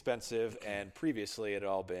 expensive, and previously it had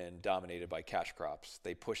all been dominated by cash crops.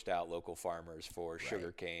 They pushed out local farmers for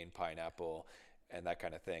sugarcane, pineapple, and that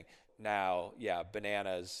kind of thing. Now, yeah,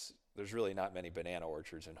 bananas, there's really not many banana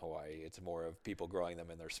orchards in Hawaii. It's more of people growing them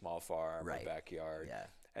in their small farm or Right. backyard. Yeah.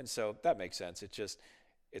 And so that makes sense.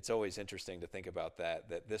 It's always interesting to think about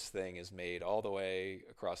that this thing is made all the way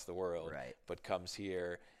across the world, Right. but comes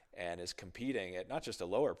here and is competing at not just a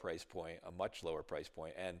lower price point, a much lower price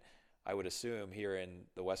point. And I would assume here in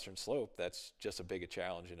the Western Slope, that's just a big a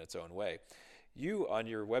challenge in its own way. You on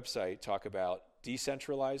your website talk about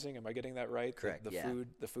decentralizing. Am I getting that right? Correct, The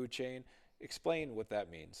yeah. food chain. Explain what that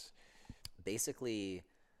means. Basically,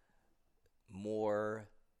 more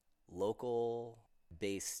local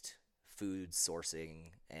based food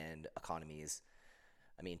sourcing and economies.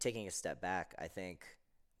 I mean, taking a step back, I think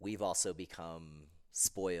we've also become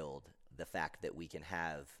spoiled the fact that we can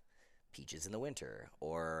have peaches in the winter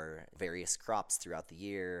or various crops throughout the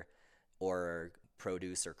year or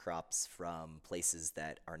produce or crops from places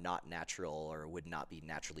that are not natural or would not be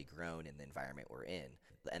naturally grown in the environment we're in.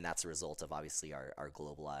 And that's a result of obviously our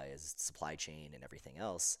globalized supply chain and everything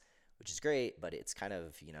else, which is great, but it's kind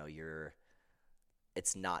of,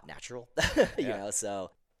 it's not natural, Yeah.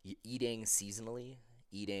 so eating seasonally,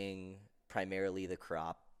 eating primarily the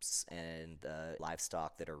crops and the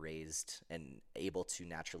livestock that are raised and able to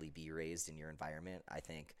naturally be raised in your environment, I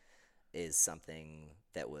think is something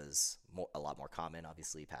that was a lot more common,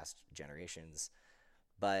 obviously, past generations.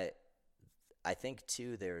 But I think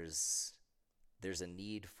too, there's a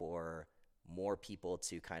need for more people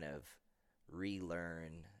to kind of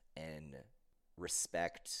relearn and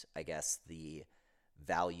respect, I guess, the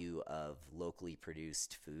value of locally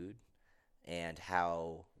produced food and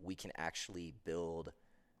how we can actually build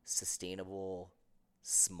sustainable,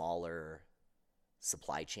 smaller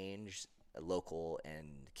supply chains, local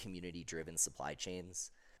and community driven supply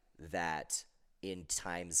chains that in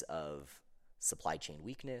times of supply chain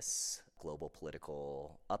weakness, global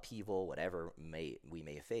political upheaval, whatever we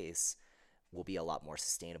may face, will be a lot more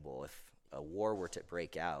sustainable. If a war were to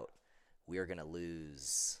break out, we are going to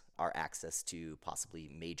lose our access to possibly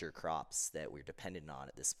major crops that we're dependent on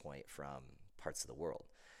at this point from parts of the world.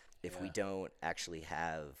 If we Yeah. don't actually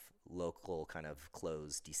have local kind of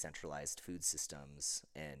closed decentralized food systems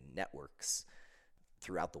and networks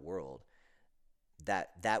throughout the world,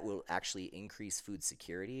 that will actually increase food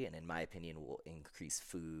security, and in my opinion will increase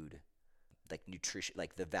food like nutrition,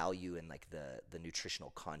 like the value and like the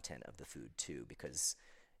nutritional content of the food too, because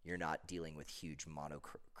you're not dealing with huge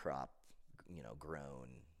monocrop, grown,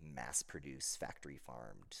 mass produced, factory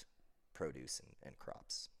farmed produce and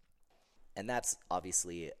crops. And that's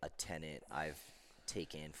obviously a tenet I've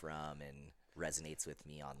taken from and resonates with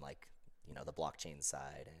me on like, the blockchain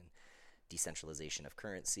side and decentralization of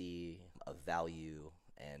currency, of value,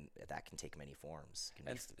 and that can take many forms.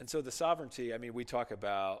 And so the sovereignty, I mean, we talk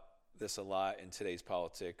about this a lot in today's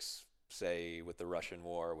politics, say with the Russian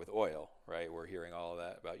war with oil, right? We're hearing all of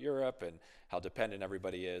that about Europe and how dependent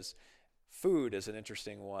everybody is. Food is an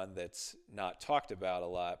interesting one that's not talked about a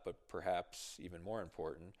lot, but perhaps even more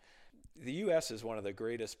important. The U.S. is one of the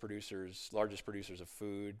largest producers of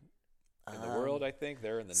food in the world, I think.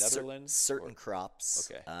 They're in the Netherlands. Certain crops,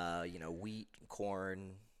 Okay. wheat,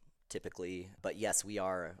 corn, typically. But yes, we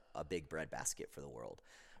are a big breadbasket for the world.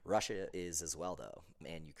 Russia is as well, though,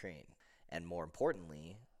 and Ukraine. And more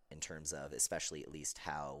importantly, in terms of especially at least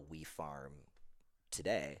how we farm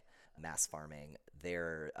today, mass farming,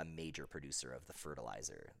 they're a major producer of the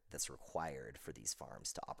fertilizer that's required for these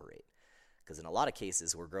farms to operate. Because in a lot of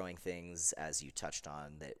cases, we're growing things, as you touched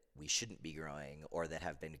on, that we shouldn't be growing or that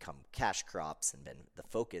have become cash crops and been the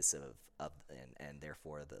focus and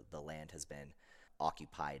therefore the land has been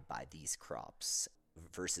occupied by these crops.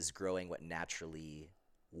 versus growing what naturally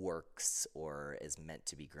works or is meant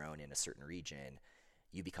to be grown in a certain region,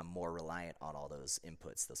 you become more reliant on all those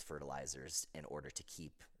inputs, those fertilizers, in order to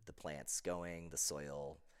keep the plants going, the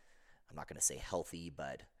soil, I'm not going to say healthy,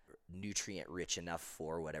 but nutrient rich enough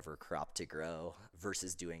for whatever crop to grow,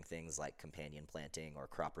 versus doing things like companion planting or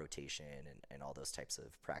crop rotation and all those types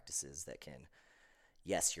of practices that can,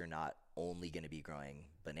 yes, you're not only going to be growing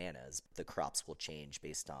bananas. The crops will change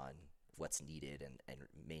based on what's needed and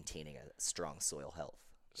maintaining a strong soil health.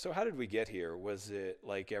 So how did we get here? Was it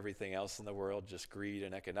like everything else in the world, just greed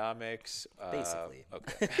and economics? Basically.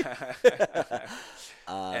 Okay.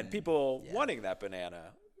 And people yeah. wanting that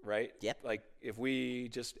banana, right? Yep. Like if we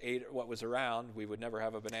just ate what was around, we would never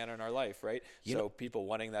have a banana in our life, right? So people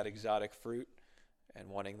wanting that exotic fruit and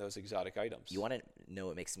wanting those exotic items. You want to know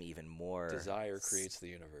what makes me even more... Desire creates the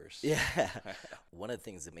universe. Yeah. One of the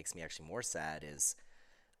things that makes me actually more sad is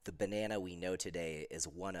the banana we know today is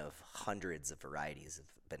one of hundreds of varieties of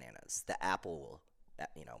bananas. The apple,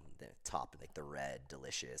 the top, like the red,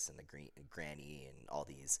 delicious, and the green, granny, and all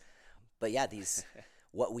these. But yeah, these,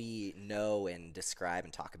 what we know and describe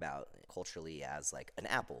and talk about culturally as like an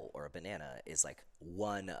apple or a banana is like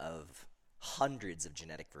one of hundreds of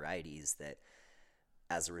genetic varieties that,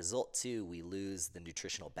 as a result, too, we lose the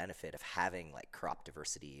nutritional benefit of having like crop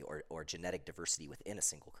diversity or genetic diversity within a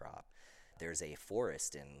single crop. There's a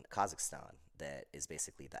forest in Kazakhstan that is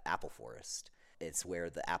basically the apple forest. It's where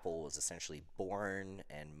the apple was essentially born,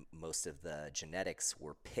 and most of the genetics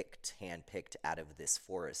were hand-picked out of this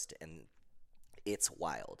forest, and it's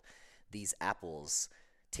wild. These apples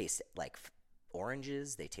taste like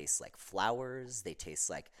oranges, they taste like flowers, they taste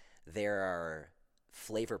like there are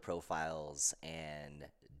flavor profiles and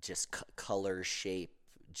just color, shape,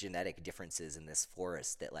 genetic differences in this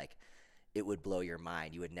forest that like it would blow your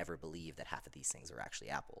mind. You would never believe that half of these things are actually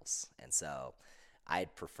apples. And so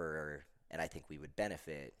I'd prefer, and I think we would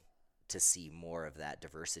benefit, to see more of that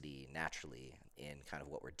diversity naturally in kind of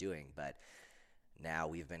what we're doing. But now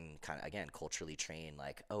we've been kind of, again, culturally trained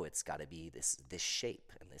like, oh, it's got to be this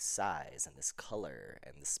shape and this size and this color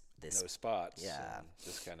and this no spots. Yeah. And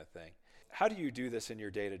this kind of thing. How do you do this in your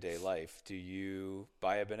day-to-day life? Do you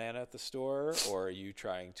buy a banana at the store, or are you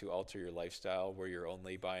trying to alter your lifestyle where you're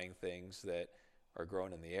only buying things that are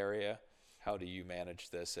grown in the area? How do you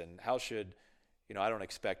manage this? And how should, I don't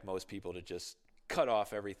expect most people to just cut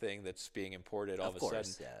off everything that's being imported all of a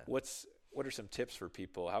sudden. Yeah. What are some tips for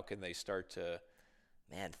people? How can they start to...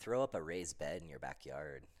 Man, throw up a raised bed in your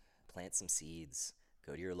backyard, plant some seeds,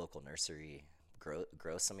 go to your local nursery,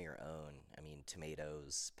 grow some of your own. I mean,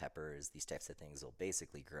 tomatoes, peppers, these types of things will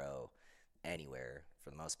basically grow anywhere for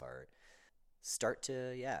the most part. Start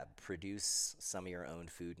to, produce some of your own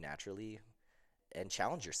food naturally and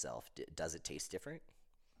challenge yourself. Does it taste different?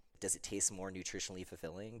 Does it taste more nutritionally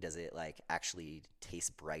fulfilling? Does it like actually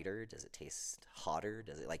taste brighter? Does it taste hotter?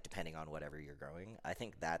 Does it like, depending on whatever you're growing? I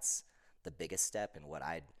think that's the biggest step and what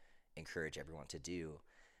I'd encourage everyone to do,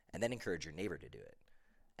 and then encourage your neighbor to do it.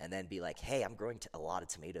 And then be like, hey, I'm growing a lot of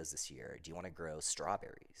tomatoes this year. Do you want to grow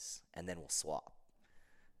strawberries? And then we'll swap.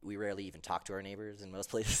 We rarely even talk to our neighbors in most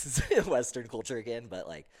places in Western culture again, but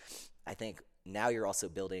like, I think now you're also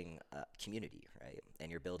building a community, right? And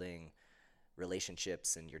you're building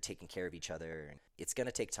relationships and you're taking care of each other. It's going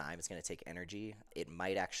to take time. It's going to take energy. It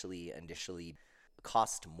might actually initially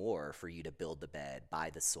cost more for you to build the bed, buy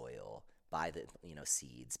the soil, buy the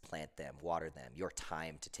seeds, plant them, water them, your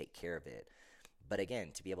time to take care of it. But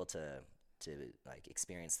again, to be able to like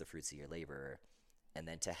experience the fruits of your labor, and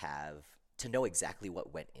then to know exactly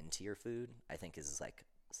what went into your food, I think is like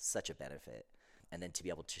such a benefit. And then to be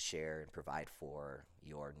able to share and provide for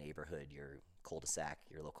your neighborhood, your cul-de-sac,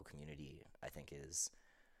 your local community, I think is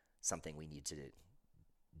something we need to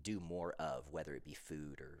do more of, whether it be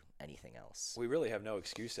food or anything else. We really have no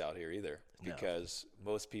excuse out here either, because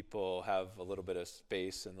most people have a little bit of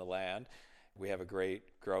space in the land. We have a great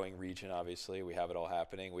growing region, obviously. We have it all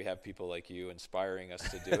happening. We have people like you inspiring us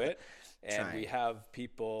to do it. And we have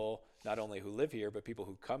people not only who live here, but people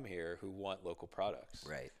who come here who want local products.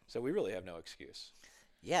 Right. So we really have no excuse.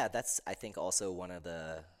 Yeah, that's, I think, also one of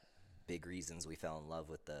the big reasons we fell in love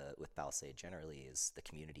with Palisade generally is the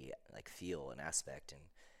community like feel and aspect. And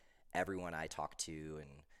everyone I talk to, and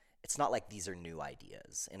it's not like these are new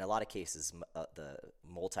ideas. In a lot of cases, the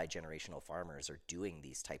multi-generational farmers are doing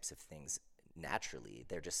these types of things naturally.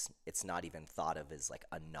 It's not even thought of as like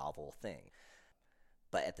a novel thing.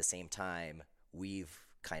 But at the same time, we've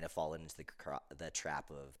kind of fallen into the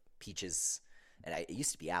trap of peaches And it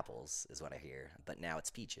used to be apples, is what I hear, but now it's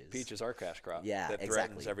peaches. Peach is our cash crop Yeah, that exactly.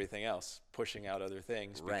 threatens everything else, pushing out other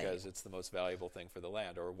things Right. because it's the most valuable thing for the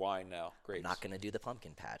land. Or wine now, I'm grapes. not going to do the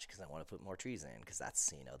pumpkin patch because I want to put more trees in because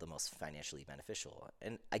that's, the most financially beneficial.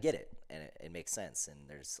 And I get it, and it makes sense. And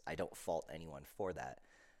I don't fault anyone for that.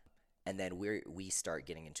 And then we start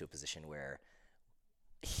getting into a position where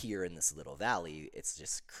here in this little valley, it's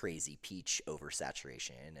just crazy peach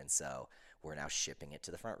oversaturation, and so we're now shipping it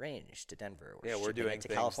to the Front Range, to Denver. Yeah, we're shipping doing it to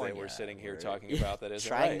things California. that we're sitting here We're talking about that isn't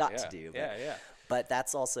trying right. not Yeah. to do. But, Yeah. but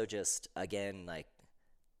that's also just, again, like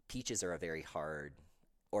peaches are a very hard,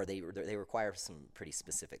 or they require some pretty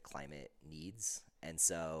specific climate needs, and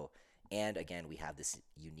so, and again, we have this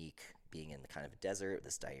unique being in the kind of a desert,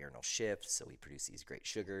 this diurnal shift, so we produce these great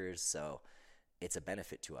sugars, so it's a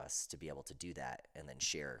benefit to us to be able to do that and then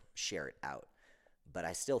share it out. But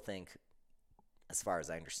I still think, as far as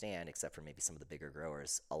I understand, except for maybe some of the bigger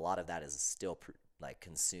growers, a lot of that is still like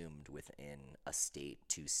consumed within a state,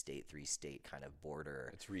 2-state, 3-state kind of border.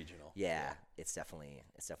 It's regional. Yeah, it's definitely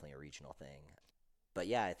a regional thing. But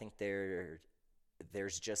yeah, I think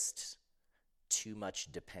there's just too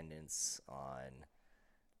much dependence on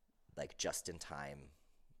like just-in-time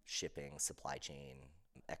shipping, supply chain,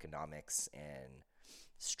 economics, and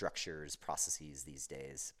structures, processes these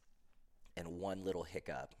days. And one little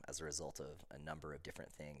hiccup as a result of a number of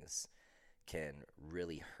different things can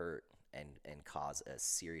really hurt and cause a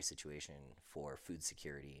serious situation for food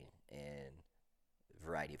security in a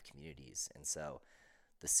variety of communities. And so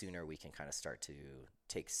the sooner we can kind of start to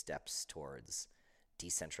take steps towards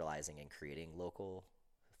decentralizing and creating local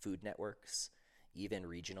food networks, even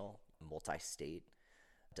regional, multi-state,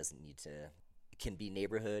 doesn't need to, it can be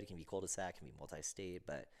neighborhood, it can be cul-de-sac, it can be multi-state,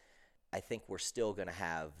 but I think we're still going to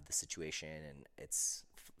have the situation, and it's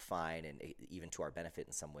fine, and even to our benefit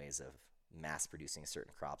in some ways, of mass producing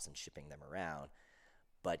certain crops and shipping them around.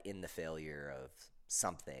 But in the failure of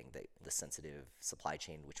something, the sensitive supply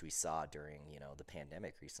chain, which we saw during the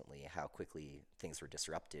pandemic recently, how quickly things were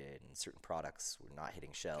disrupted and certain products were not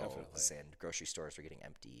hitting shelves. Definitely. And grocery stores were getting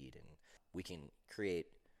emptied, and we can create,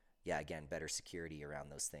 yeah, again, better security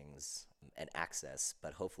around those things and access,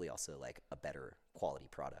 but hopefully also like a better quality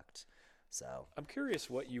product. So I'm curious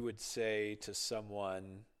what you would say to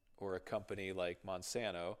someone or a company like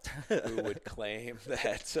Monsanto who would claim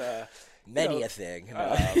that many a thing.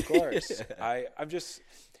 of course. I'm just,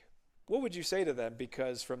 what would you say to them?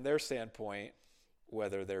 Because from their standpoint,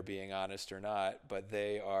 whether they're being honest or not, but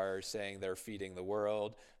they are saying they're feeding the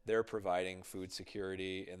world, they're providing food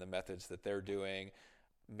security in the methods that they're doing.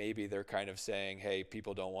 Maybe they're kind of saying, hey,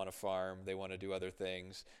 people don't want to farm, they want to do other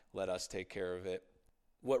things, let us take care of it.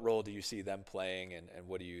 What role do you see them playing, and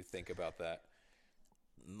what do you think about that?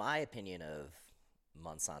 My opinion of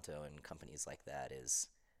Monsanto and companies like that is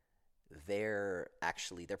their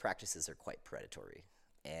practices are quite predatory,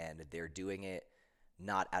 and they're doing it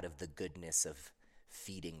not out of the goodness of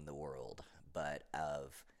feeding the world, but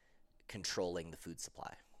of controlling the food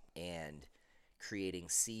supply and creating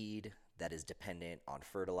seed that is dependent on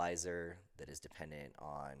fertilizer, that is dependent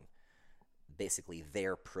on basically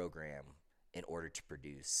their program in order to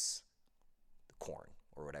produce the corn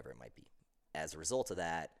or whatever it might be. As a result of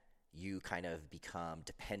that, you kind of become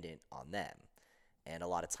dependent on them. And a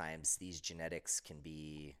lot of times these genetics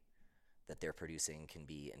that they're producing can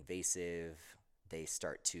be invasive. They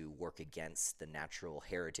start to work against the natural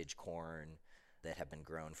heritage corn that have been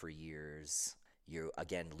grown for years. You,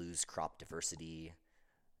 again, lose crop diversity.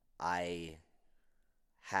 I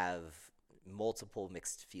have multiple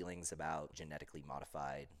mixed feelings about genetically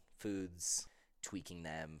modified foods, tweaking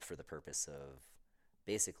them for the purpose of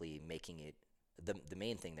basically making it, the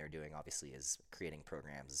main thing they're doing obviously is creating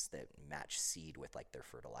programs that match seed with like their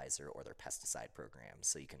fertilizer or their pesticide programs,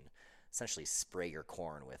 so you can essentially spray your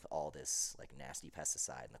corn with all this like nasty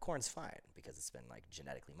pesticide, and the corn's fine because it's been like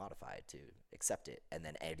genetically modified to accept it, and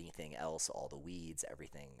then anything else, all the weeds,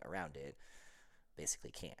 everything around it,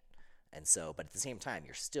 basically can't. And so, but at the same time,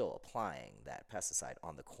 you're still applying that pesticide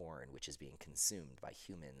on the corn, which is being consumed by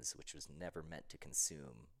humans, which was never meant to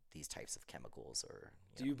consume these types of chemicals. Or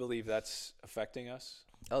Do you believe that's affecting us?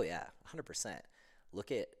 Oh yeah, 100%.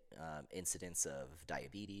 Look at incidents of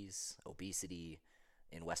diabetes, obesity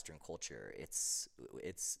in Western culture.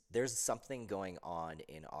 There's something going on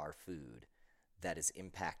in our food that is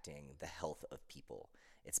impacting the health of people.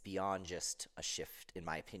 It's beyond just a shift, in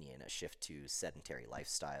my opinion, a shift to sedentary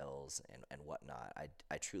lifestyles and whatnot.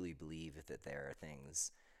 I truly believe that there are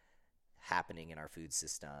things happening in our food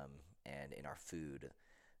system and in our food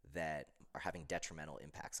that are having detrimental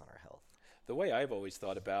impacts on our health. The way I've always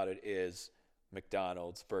thought about it is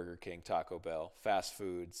McDonald's, Burger King, Taco Bell. Fast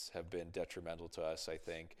foods have been detrimental to us, I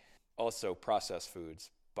think. Also, processed foods,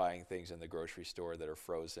 buying things in the grocery store that are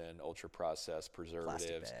frozen, ultra processed, preservatives.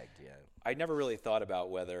 Plastic bagged, yeah. I never really thought about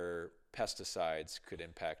whether pesticides could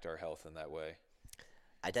impact our health in that way.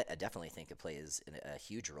 I definitely think it plays a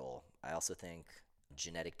huge role. I also think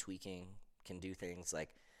genetic tweaking can do things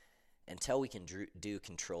like, until we can do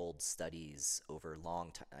controlled studies over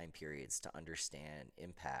long time periods to understand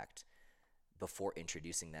impact before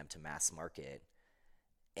introducing them to mass market,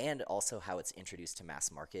 and also how it's introduced to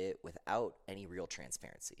mass market without any real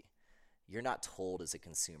transparency. You're not told as a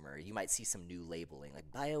consumer. You might see some new labeling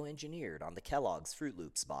like bioengineered on the Kellogg's Fruit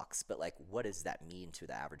Loops box, but like, what does that mean to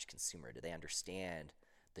the average consumer? Do they understand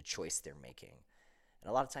the choice they're making? And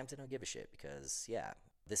a lot of times they don't give a shit because, yeah,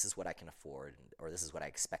 this is what I can afford, or this is what I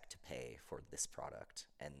expect to pay for this product.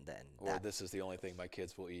 And then Or this is the only thing my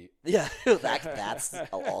kids will eat. yeah, that's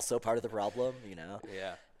also part of the problem, you know?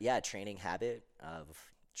 Yeah. Yeah, training habit of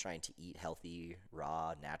trying to eat healthy,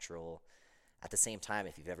 raw, natural. At the same time,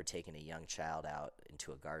 if you've ever taken a young child out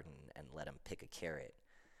into a garden and let them pick a carrot,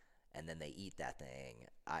 and then they eat that thing,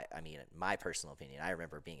 I mean, my personal opinion, I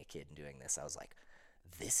remember being a kid and doing this, I was like,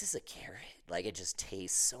 this is a carrot? Like, it just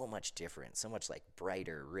tastes so much different, so much like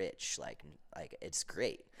brighter, rich, like it's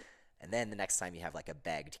great. And then the next time you have like a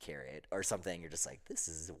bagged carrot or something, you're just like, this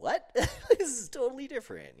is what? This is totally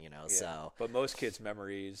different, you know? Yeah. So, But most kids'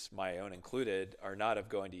 memories, my own included, are not of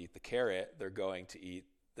going to eat the carrot. They're going to eat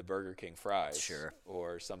the Burger King fries. Sure.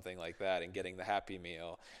 Or something like that, and getting the Happy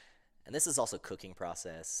Meal. and this is also cooking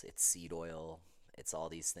process. It's seed oil. It's all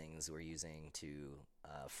these things we're using to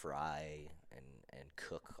fry and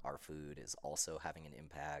cook our food is also having an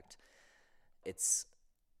impact. It's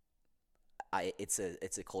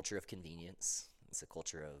a culture of convenience. It's a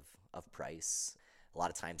culture of price. A lot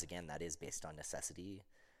of times, again, that is based on necessity,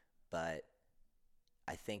 but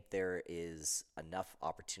I think there is enough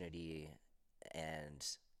opportunity and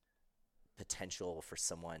potential for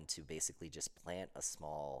someone to basically just plant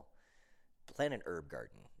an herb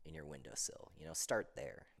garden in your windowsill. You know, start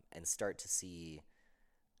there and start to see,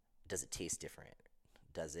 does it taste different?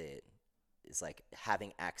 Is like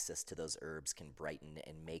having access to those herbs can brighten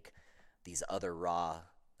and make these other raw,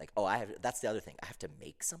 like, that's the other thing. I have to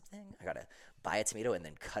make something. I got to buy a tomato and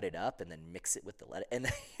then cut it up and then mix it with the lettuce.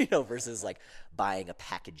 And, versus like buying a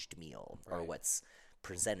packaged meal or Right. what's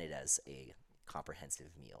presented as a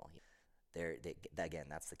comprehensive meal. Again,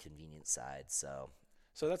 that's the convenience side. So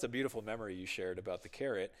that's a beautiful memory you shared about the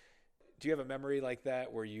carrot. Do you have a memory like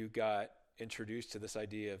that where you got introduced to this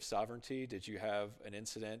idea of sovereignty? Did you have an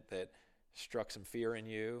incident that struck some fear in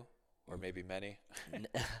you, or maybe many?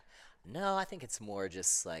 No, I think it's more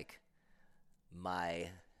just like my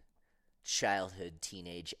childhood,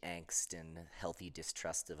 teenage angst and healthy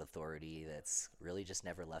distrust of authority that's really just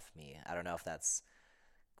never left me. I don't know if that's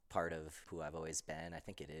part of who I've always been. I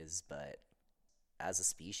think it is, but as a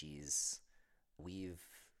species, we've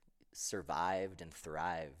survived and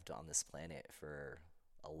thrived on this planet for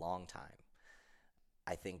a long time.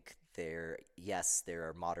 I think there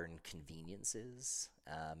are modern conveniences,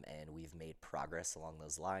 and we've made progress along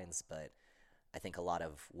those lines, but I think a lot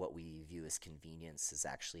of what we view as convenience is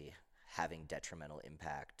actually having detrimental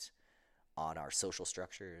impact on our social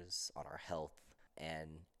structures, on our health, and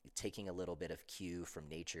taking a little bit of cue from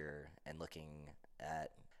nature and looking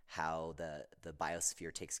at how the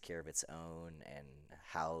biosphere takes care of its own and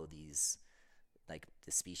how these, like,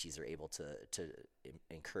 the species are able to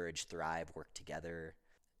encourage, thrive, work together.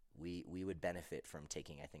 We would benefit from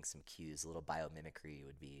taking, I think, some cues. A little biomimicry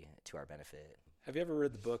would be to our benefit. Have you ever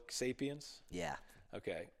read the book Sapiens? Yeah.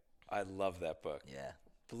 Okay. I love that book. Yeah.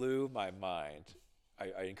 Blew my mind.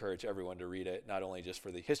 I encourage everyone to read it, not only just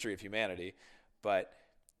for the history of humanity, but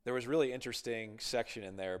there was a really interesting section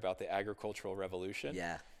in there about the agricultural revolution.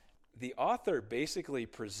 Yeah. The author basically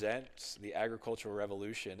presents the agricultural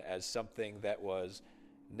revolution as something that was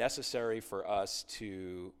necessary for us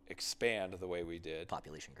to expand the way we did,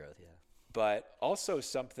 Population growth, yeah. but also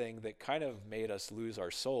something that kind of made us lose our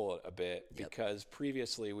soul a bit. Yep. Because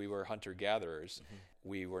previously we were hunter-gatherers. Mm-hmm.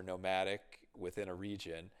 We were nomadic within a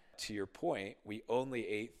region. To your point, we only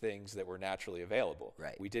ate things that were naturally available.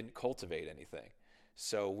 Right. We didn't cultivate anything.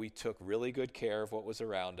 So we took really good care of what was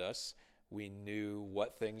around us. We knew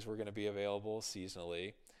what things were going to be available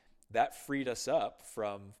seasonally. That freed us up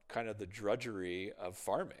from kind of the drudgery of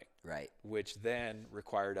farming. Right. Which then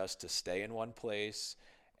required us to stay in one place,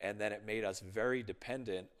 and then it made us very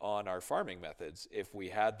dependent on our farming methods. If we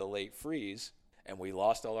had the late freeze and we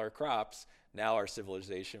lost all our crops, now our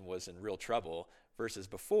civilization was in real trouble, versus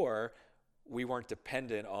before, we weren't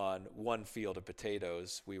dependent on one field of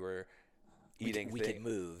potatoes. We were eating we could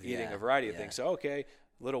move, eating yeah, a variety of yeah. things. So, okay,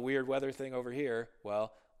 little weird weather thing over here.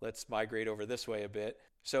 Well, let's migrate over this way a bit.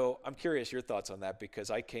 So I'm curious your thoughts on that,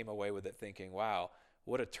 because I came away with it thinking, wow,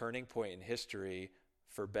 what a turning point in history,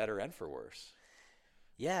 for better and for worse.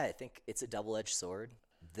 Yeah, I think it's a double-edged sword.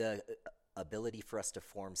 The ability for us to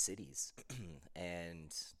form cities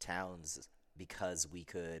and towns because we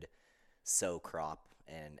could sow crop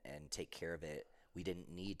and take care of it. We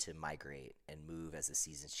didn't need to migrate and move as the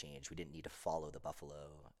seasons change. We didn't need to follow the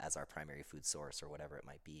buffalo as our primary food source or whatever it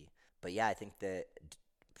might be. But yeah, I think that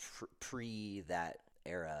pre that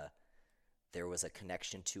era, there was a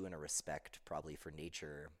connection to and a respect probably for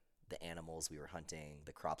nature, the animals we were hunting,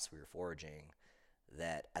 the crops we were foraging,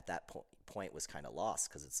 that at that point was kind of lost,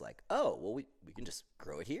 because it's like, oh, well, we can just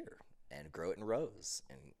grow it here and grow it in rows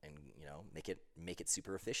and make it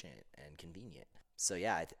super efficient and convenient. So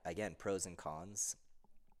yeah, again, pros and cons.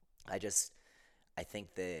 I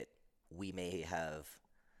think that we may have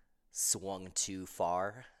swung too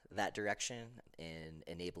far that direction in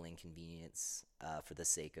enabling convenience for the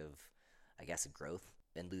sake of, I guess, growth,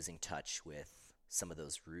 and losing touch with some of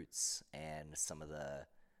those roots and some of the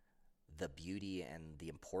beauty and the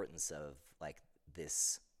importance of like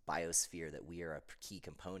this biosphere that we are a key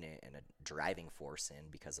component and a driving force in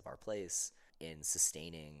because of our place in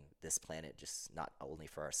sustaining this planet, just not only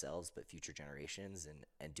for ourselves but future generations,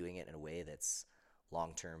 and doing it in a way that's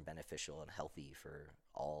long-term beneficial and healthy for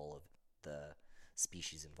all of the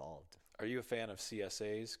species involved. Are you a fan of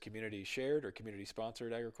CSAs, community shared or community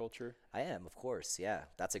sponsored agriculture? I am, of course, yeah.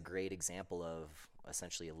 That's a great example of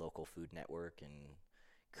essentially a local food network and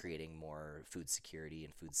creating more food security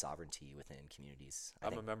and food sovereignty within communities.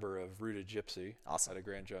 I'm a member of Rooted Gypsy Awesome. out of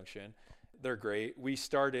Grand Junction. They're great. We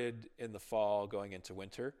started in the fall going into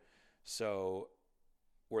winter, so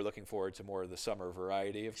we're looking forward to more of the summer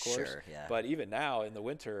variety, of course. Sure, yeah. But even now in the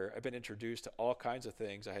winter, I've been introduced to all kinds of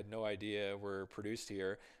things I had no idea were produced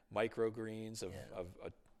here. Microgreens of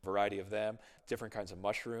a variety of them, different kinds of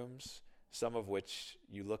mushrooms, some of which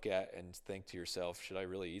you look at and think to yourself, should I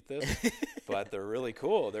really eat this? But they're really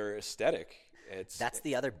cool. They're aesthetic. That's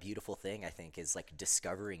the other beautiful thing, I think, is like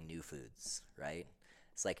discovering new foods, right?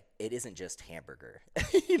 It's like, it isn't just hamburger,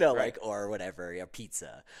 Right. like, or whatever,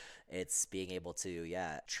 pizza. It's being able to,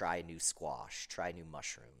 try new squash, try new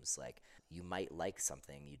mushrooms. Like, you might like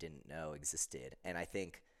something you didn't know existed. And I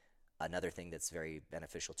think another thing that's very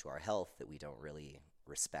beneficial to our health that we don't really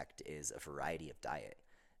respect is a variety of diet,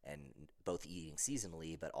 and both eating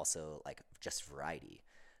seasonally, but also like just variety.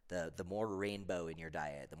 The more rainbow in your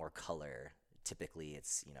diet, the more color, typically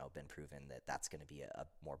it's been proven that that's going to be a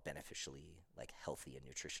more beneficially like healthy and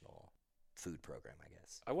nutritional food program, I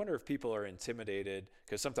guess. I wonder if people are intimidated,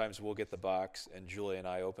 because sometimes we'll get the box and Julie and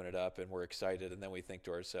I open it up and we're excited, and then we think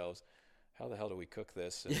to ourselves, how the hell do we cook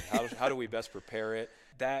this, and how do we best prepare it?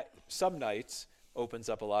 That some nights opens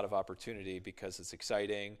up a lot of opportunity because it's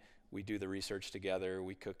exciting. We do the research together,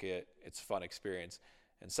 we cook it, it's a fun experience.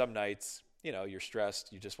 And some nights, you're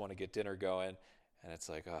stressed, you just want to get dinner going, and it's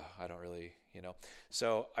like, oh, I don't really,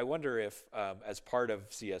 So I wonder if, as part of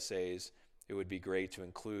CSAs, it would be great to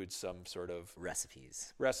include some sort of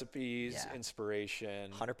Recipes. Yeah.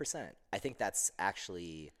 Inspiration. 100%. I think that's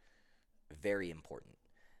actually very important.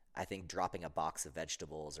 I think dropping a box of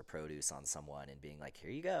vegetables or produce on someone and being like, here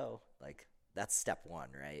you go, like, that's step one,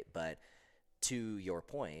 right? But to your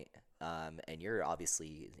point, and you're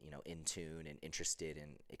obviously, in tune and interested in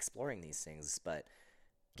exploring these things, but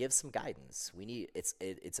give some guidance. We need, it's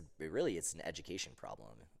an education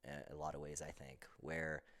problem in a lot of ways, I think,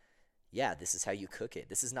 where, this is how you cook it.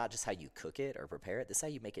 This is not just how you cook it or prepare it. This is how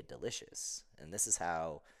you make it delicious. And this is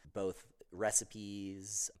how both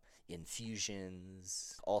recipes,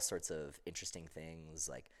 infusions, all sorts of interesting things,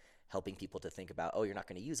 like helping people to think about, oh, you're not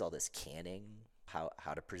going to use all this canning,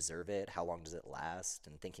 how to preserve it, how long does it last,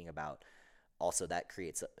 and thinking about also that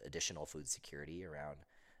creates additional food security around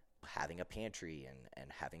having a pantry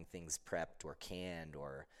and having things prepped or canned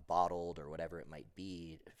or bottled or whatever it might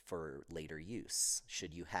be for later use.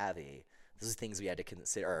 Should you have those are things we had to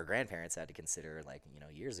consider, or our grandparents had to consider, like,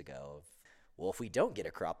 years ago. Well, if we don't get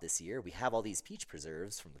a crop this year, we have all these peach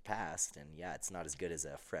preserves from the past, and it's not as good as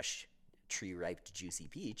a fresh tree-ripe juicy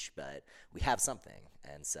peach, but we have something.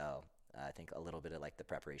 And so I think a little bit of like the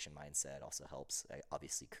preparation mindset also helps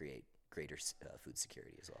obviously create greater food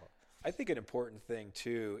security as well. I think an important thing,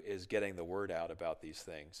 too, is getting the word out about these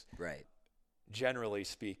things. Right. Generally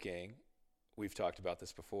speaking, we've talked about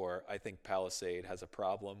this before, I think Palisade has a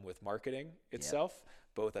problem with marketing itself,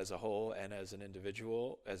 both as a whole and as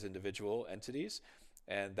individual entities.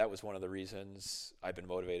 And that was one of the reasons I've been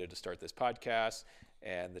motivated to start this podcast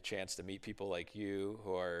and the chance to meet people like you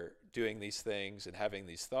who are doing these things and having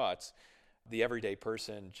these thoughts, the everyday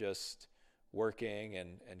person just working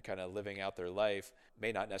and kind of living out their life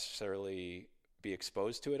may not necessarily be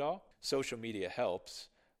exposed to it all. Social media helps,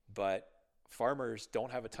 but farmers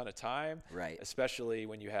don't have a ton of time, Right. especially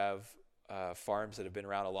when you have farms that have been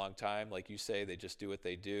around a long time. Like you say, they just do what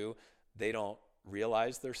they do. They don't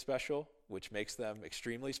realize they're special, which makes them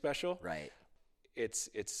extremely special. Right.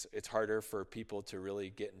 It's harder for people to really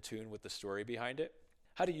get in tune with the story behind it.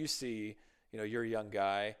 How do you see, you're a young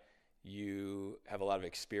guy, you have a lot of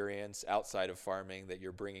experience outside of farming that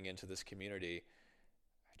you're bringing into this community.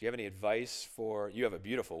 Do you have any advice you have a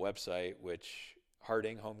beautiful website, which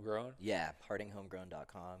Harding Homegrown? Yeah,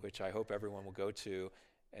 hardinghomegrown.com. Which I hope everyone will go to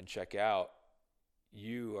and check out.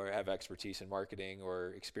 You have expertise in marketing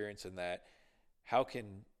or experience in that. How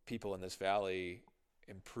can people in this valley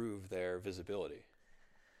improve their visibility?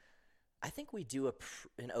 I think we do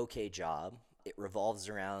an okay job. It revolves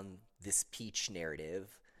around this peach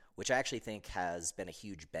narrative, which I actually think has been a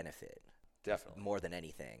huge benefit. Definitely. More than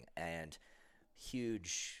anything. And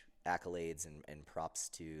huge accolades and props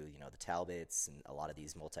to, the Talbots and a lot of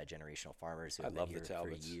these multi-generational farmers who have been here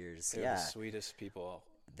for years. They're the sweetest people.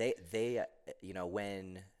 They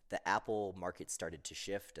when the apple market started to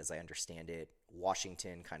shift, as I understand it,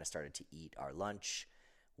 Washington kind of started to eat our lunch.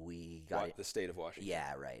 We got the state of Washington.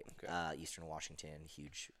 Yeah, right. Okay. Eastern Washington,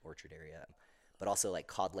 huge orchard area. But also like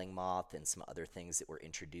codling moth and some other things that were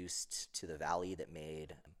introduced to the valley that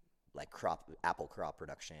made like apple crop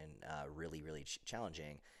production really, really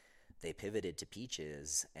challenging. They pivoted to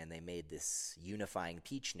peaches and they made this unifying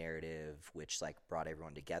peach narrative, which like brought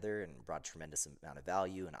everyone together and brought a tremendous amount of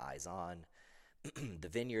value and eyes on. The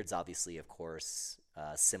vineyards, obviously, of course,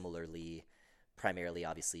 similarly, primarily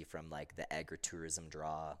obviously from like the agritourism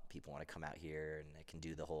draw. People want to come out here and they can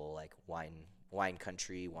do the whole like wine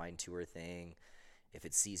country, wine tour thing. If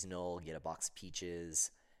it's seasonal, get a box of peaches.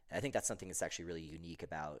 And I think that's something that's actually really unique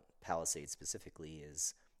about Palisade specifically,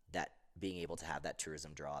 is that being able to have that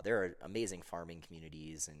tourism draw. There are amazing farming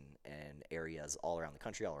communities and areas all around the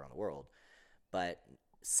country, all around the world, but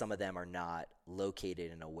some of them are not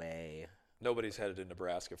located in a way. Nobody's headed to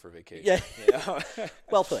Nebraska for vacation. Yeah.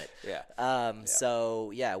 Well put. Yeah.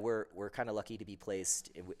 So yeah, we're kind of lucky to be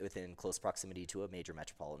placed within close proximity to a major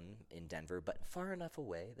metropolitan in Denver, but far enough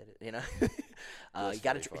away that you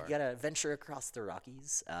gotta venture across the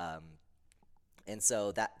Rockies, and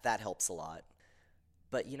so that helps a lot.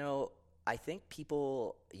 But I think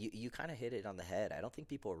people, you kind of hit it on the head. I don't think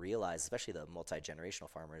people realize, especially the multi-generational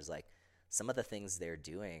farmers, like some of the things they're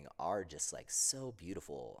doing are just like so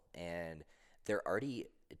beautiful, and they're already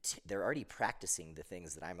practicing the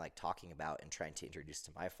things that I'm like talking about and trying to introduce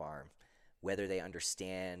to my farm, whether they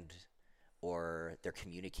understand or they're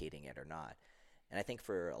communicating it or not. And I think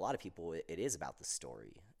for a lot of people, it is about the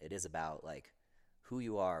story. It is about like who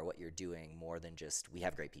you are, what you're doing, more than just we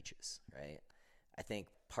have great peaches, right? I think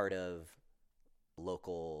part of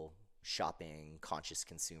local shopping, conscious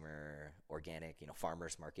consumer, organic,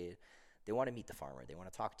 farmers market, they want to meet the farmer. They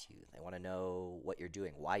want to talk to you. They want to know what you're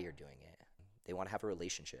doing, why you're doing it. They want to have a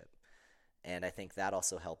relationship. And I think that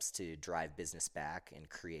also helps to drive business back and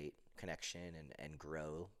create connection and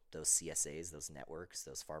grow those CSAs, those networks,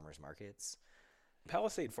 those farmers markets.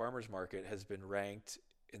 Palisade Farmers Market has been ranked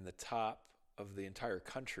in the top of the entire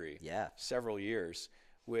country several years,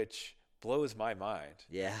 which blows my mind.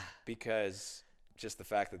 Yeah. Because just the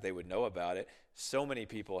fact that they would know about it. So many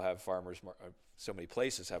people have so many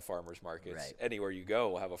places have farmers markets. Right. Anywhere you go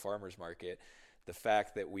will have a farmers market. The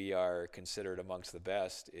fact that we are considered amongst the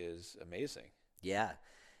best is amazing. Yeah.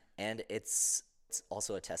 And it's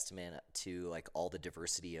also a testament to like all the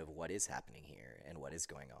diversity of what is happening here and what is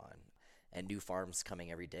going on. And new farms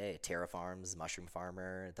coming every day. Terra Farms, Mushroom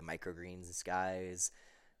Farmer, the microgreens guys.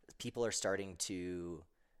 People are starting to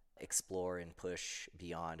explore and push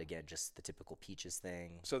beyond, again, just the typical peaches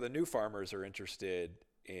thing. So the new farmers are interested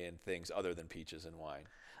in things other than peaches and wine.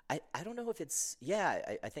 I don't know if it's,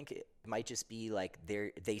 I think it might just be like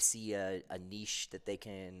they see a niche that they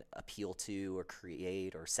can appeal to or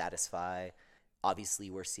create or satisfy.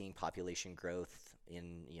 Obviously, we're seeing population growth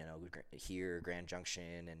in, here, Grand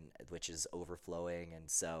Junction, and which is overflowing.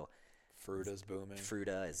 And so Fruita's booming.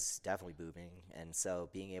 Fruita is definitely booming. And so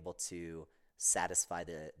being able to satisfy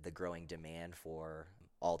the growing demand for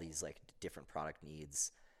all these like different product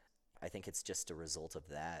needs, I think it's just a result of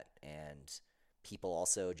that. And people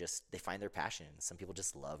also they find their passion. Some people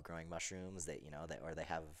just love growing mushrooms they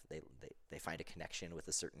find a connection with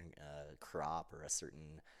a certain crop or a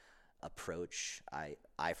certain approach. I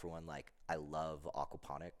for one, I love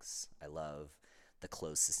aquaponics. I love the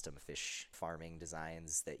closed system fish farming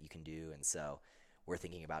designs that you can do. And so we're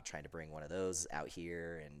thinking about trying to bring one of those out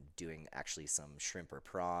here and doing actually some shrimp or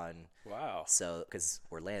prawn. Wow. So, because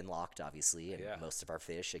we're landlocked, obviously, and Yeah. most of our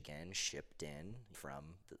fish, again, shipped in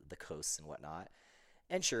from the coasts and whatnot.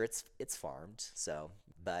 And sure, it's farmed. So,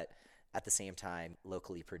 but at the same time,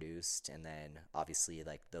 locally produced, and then obviously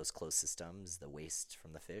like those closed systems, the waste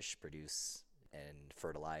from the fish produce and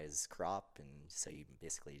fertilize crop, and so you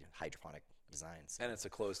basically hydroponic designs. And it's a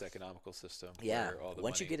closed economical system. Yeah. Where all the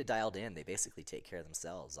Once you money- get it dialed in, they basically take care of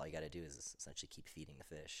themselves. All you got to do is essentially keep feeding the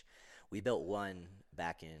fish. We built one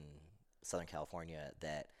back in Southern California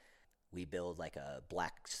that we build like a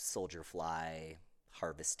black soldier fly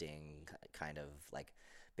harvesting kind of like,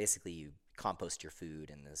 basically you compost your food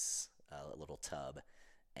in this little tub,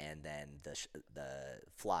 and then the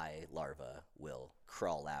fly larva will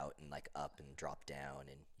crawl out and like up and drop down,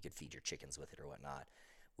 and you could feed your chickens with it or whatnot.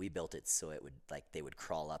 We built it so it would like they would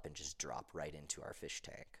crawl up and just drop right into our fish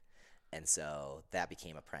tank, and so that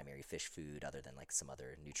became a primary fish food other than like some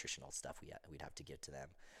other nutritional stuff we'd have to give to them.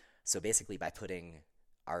 So basically, by putting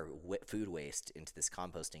our food waste into this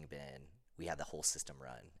composting bin, we had the whole system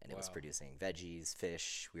run, and it was Wow. producing veggies,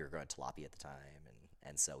 fish. We were growing tilapia at the time,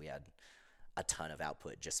 and so we had a ton of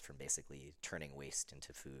output just from basically turning waste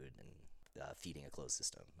into food and feeding a closed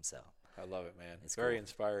system. So I love it, man. It's Very cool.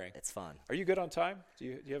 inspiring. it's fun. Are you good on time? Do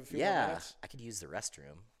you have a few more Yeah, minutes? I could use the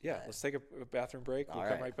restroom. Yeah, but- let's take a bathroom break. We'll all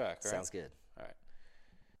come right back. all right? Sounds good. All right.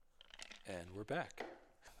 And we're back.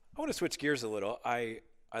 I want to switch gears a little. I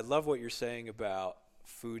love what you're saying about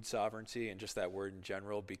food sovereignty and just that word in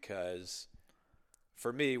general, because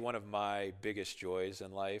for me, one of my biggest joys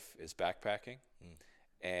in life is backpacking.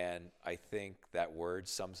 And I think that word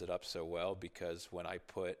sums it up so well, because when I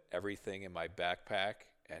put everything in my backpack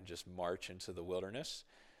and just march into the wilderness,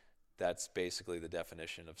 that's basically the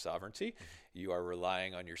definition of sovereignty. You are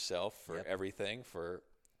relying on yourself for Yep. everything for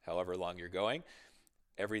however long you're going.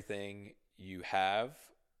 Everything you have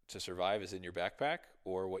to survive is in your backpack,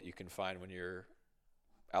 or what you can find when you're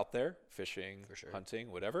out there fishing, For sure.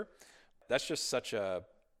 hunting, whatever. That's just such a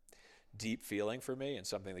deep feeling for me, and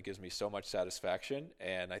something that gives me so much satisfaction.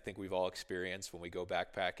 And I think we've all experienced when we go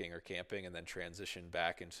backpacking or camping and then transition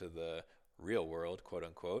back into the real world, quote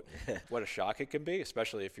unquote, what a shock it can be,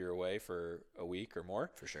 especially if you're away for a week or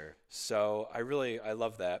more. For sure. So I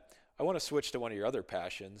love that. I want to switch to one of your other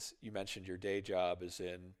passions. You mentioned your day job is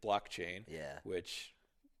in blockchain, Yeah. which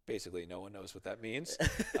basically no one knows what that means.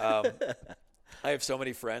 I have so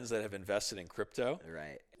many friends that have invested in crypto.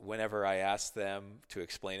 Right. Whenever I ask them to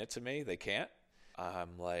explain it to me, they can't.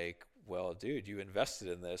 I'm like, well, dude, you invested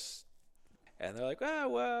in this. And they're like, oh,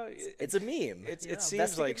 well, It's a meme. it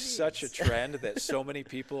seems like such a trend that so many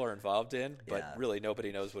people are involved in, but Yeah. really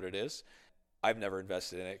nobody knows what it is. I've never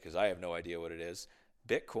invested in it because I have no idea what it is.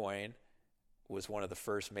 Bitcoin was one of the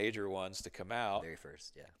first major ones to come out. Very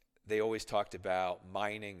first, yeah. They always talked about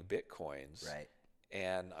mining Bitcoins. Right.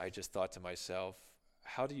 And I just thought to myself,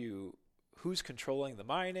 who's controlling the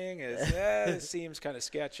mining? It seems kind of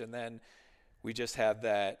sketch. And then we just had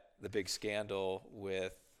the big scandal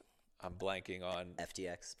with, I'm blanking on.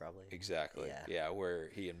 FTX, probably. Exactly. Yeah. Where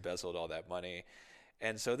he embezzled all that money.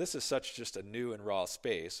 And so this is such just a new and raw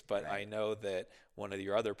space, but Right. I know that one of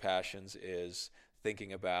your other passions is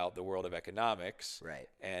thinking about the world of economics Right.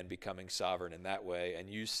 and becoming sovereign in that way. And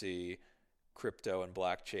you see crypto and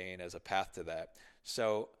blockchain as a path to that.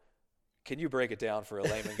 So can you break it down for a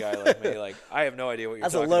layman guy like me? Like, I have no idea what you're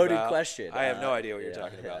That's talking about. a loaded question. I have no idea what you're yeah,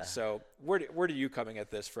 talking about. yeah. So where do you coming at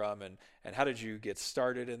this from, and how did you get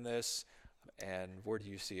started in this, and where do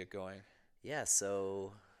you see it going? Yeah,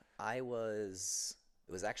 so it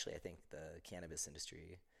was actually, I think, the cannabis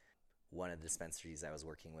industry. One of the dispensaries I was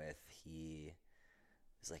working with, he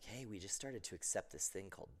was like, hey, we just started to accept this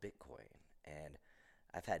thing called Bitcoin. And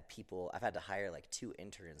I've had to hire like 2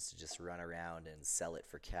 interns to just run around and sell it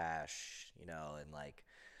for cash, and like,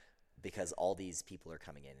 because all these people are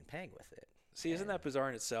coming in and paying with it. See, isn't that bizarre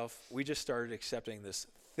in itself? We just started accepting this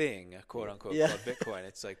thing, quote unquote, Yeah. called Bitcoin.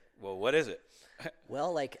 It's like, well, what is it?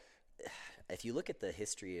 Well, like, if you look at the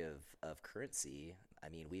history of currency, I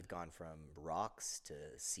mean, we've gone from rocks to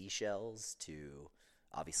seashells to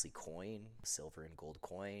obviously coin, silver and gold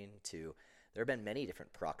coin, to there have been many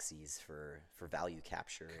different proxies for value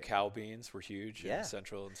capture. Cacao beans were huge Yeah. in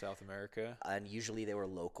Central and South America. And usually they were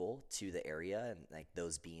local to the area, and like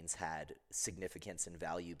those beans had significance and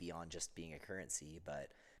value beyond just being a currency, but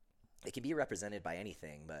it can be represented by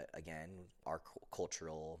anything. But again, our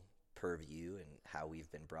cultural purview and how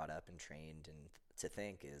we've been brought up and trained and to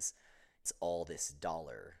think is it's all this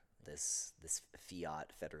dollar, this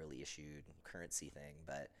fiat federally issued currency thing.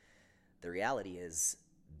 But the reality is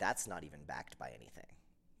that's not even backed by anything.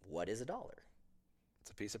 What is a dollar?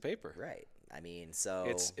 It's a piece of paper. Right. I mean,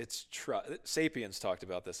 so Sapiens talked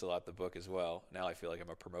about this a lot in the book as well. Now I feel like I'm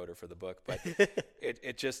a promoter for the book, but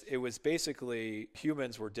it was basically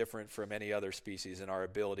humans were different from any other species in our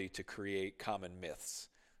ability to create common myths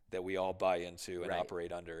that we all buy into and Right.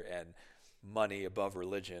 operate under. And money above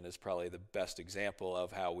religion is probably the best example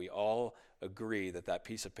of how we all agree that that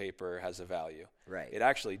piece of paper has a value. Right. It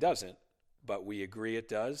actually doesn't, but we agree it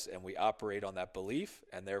does, and we operate on that belief,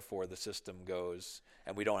 and therefore the system goes,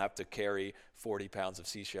 and we don't have to carry 40 pounds of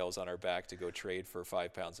seashells on our back to go trade for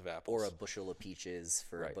 5 pounds of apples. Or a bushel of peaches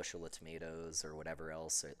for Right. a bushel of tomatoes or whatever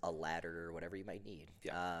else, or a ladder or whatever you might need.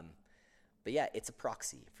 Yeah. But yeah, it's a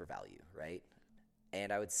proxy for value, right?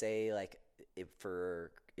 And I would say, like,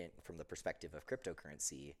 from the perspective of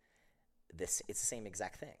cryptocurrency, it's the same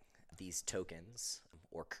exact thing. These tokens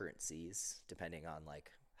or currencies, depending on like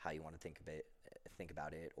how you want to think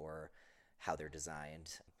about it, or how they're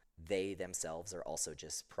designed, they themselves are also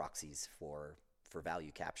just proxies for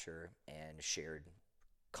value capture and shared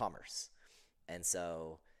commerce. And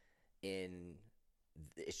so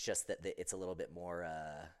it's just that it's a little bit more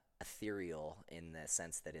ethereal in the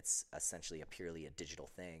sense that it's essentially a digital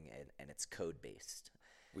thing, and it's code based.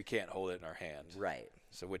 We can't hold it in our hand. Right.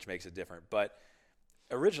 So which makes it different. But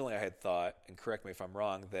originally I had thought, and correct me if I'm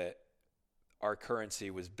wrong, that our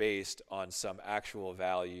currency was based on some actual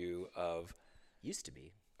value of... Used to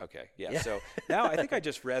be. Okay, yeah. So now I think I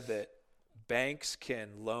just read that banks can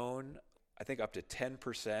loan, I think, up to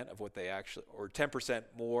 10% of what they actually, or 10%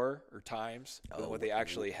 more or times than what they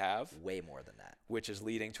actually have. Way more than that. Which is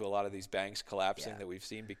leading to a lot of these banks collapsing Yeah. that we've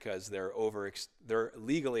seen because they're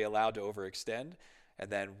legally allowed to overextend, and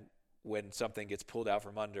then when something gets pulled out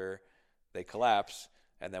from under, they collapse,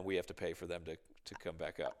 and then we have to pay for them to come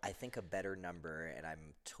back up. I think a better number, and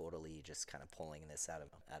I'm totally just kind of pulling this out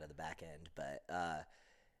of the back end, but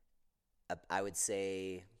I would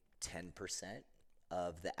say 10%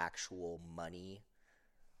 of the actual money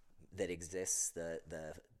that exists, the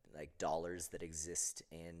like dollars that exist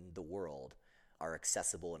in the world, are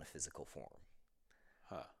accessible in a physical form.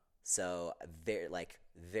 Huh. So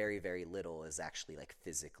very, very little is actually like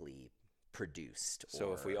physically produced.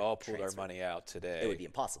 So if we all pulled transferred. our money out today, it would be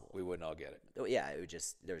impossible. We wouldn't all get it. Oh, yeah,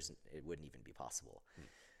 it wouldn't even be possible.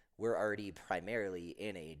 We're already primarily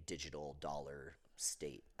in a digital dollar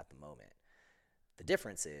state at the moment. The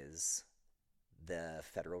difference is the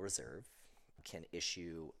Federal Reserve can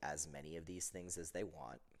issue as many of these things as they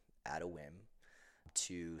want at a whim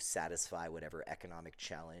to satisfy whatever economic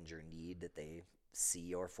challenge or need that they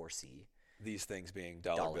see or foresee. These things being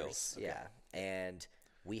dollar bills. Okay. Yeah. And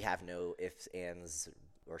we have no ifs, ands,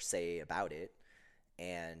 or say about it.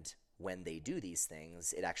 And when they do these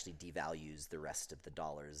things, it actually devalues the rest of the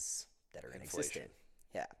dollars that are in existence.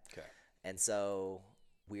 Yeah. Okay. And so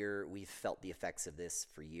we've felt the effects of this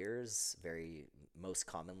for years, most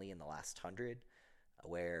commonly in the last 100,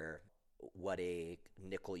 where what a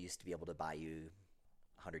nickel used to be able to buy you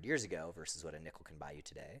 100 years ago versus what a nickel can buy you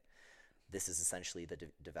today. This is essentially the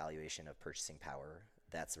devaluation of purchasing power.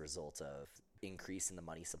 That's a result of increase in the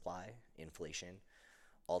money supply, inflation,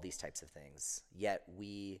 all these types of things. Yet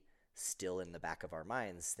we still in the back of our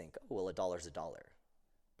minds think, oh, well, a dollar's a dollar.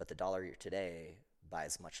 But the dollar today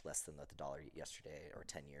buys much less than what the dollar yesterday or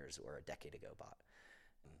 10 years or a decade ago bought.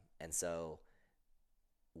 And so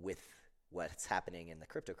with what's happening in the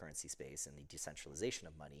cryptocurrency space and the decentralization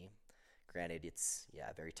of money, granted it's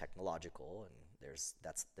very technological and there's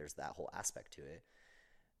that whole aspect to it.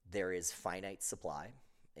 There is finite supply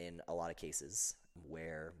in a lot of cases,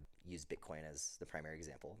 where use Bitcoin as the primary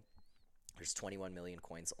example. There's 21 million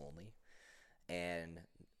coins only, and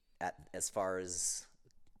as far as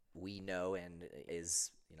we know and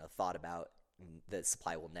is thought about, the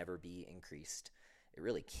supply will never be increased. It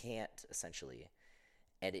really can't, essentially,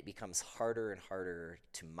 and it becomes harder and harder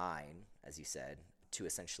to mine, as you said, to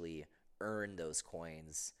essentially earn those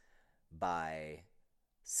coins by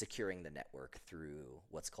securing the network through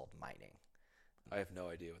what's called mining. I have no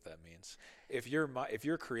idea what that means. If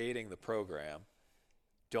you're creating the program,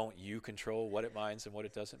 don't you control what it mines and what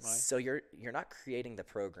it doesn't mine? So you're not creating the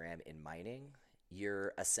program in mining.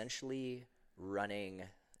 You're essentially running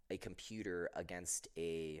a computer against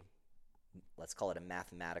let's call it a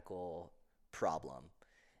mathematical problem,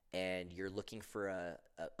 and you're looking for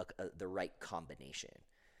the right combination.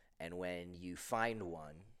 And when you find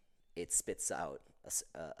one, it spits out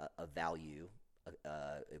a value,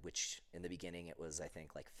 which in the beginning it was, I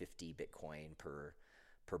think, like 50 Bitcoin per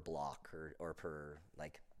block or per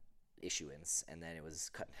like issuance, and then it was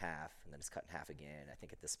cut in half, and then it's cut in half again. I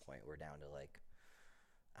think at this point we're down to like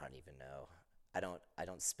I don't even know. I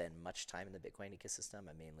don't spend much time in the Bitcoin ecosystem.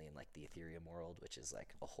 I'm mainly in like the Ethereum world, which is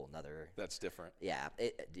like a whole nother. That's different. Yeah,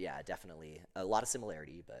 definitely a lot of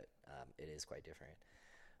similarity, but it is quite different.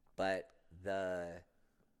 But the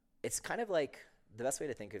it's kind of like the best way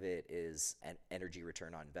to think of it is an energy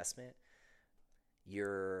return on investment.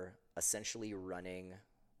 You're essentially running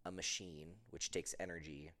a machine which takes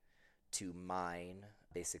energy to mine,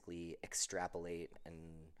 basically extrapolate and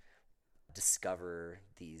discover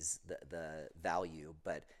the value,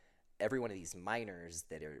 but every one of these miners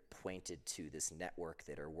that are pointed to this network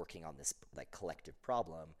that are working on this like collective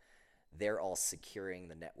problem, they're all securing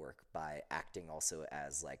the network by acting also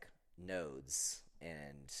as like nodes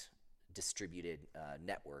and distributed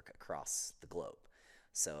network across the globe.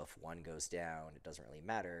 So if one goes down, it doesn't really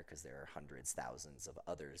matter because there are hundreds, thousands of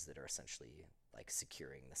others that are essentially like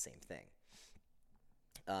securing the same thing.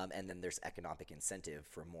 And then there's economic incentive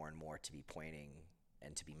for more and more to be pointing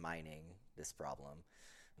and to be mining this problem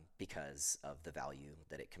because of the value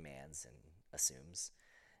that it commands and assumes.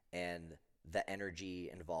 And the energy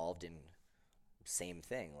involved in same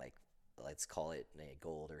thing, like let's call it a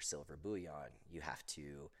gold or silver bullion. You have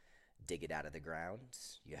to dig it out of the ground,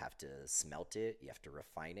 you have to smelt it, you have to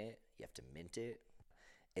refine it, you have to mint it.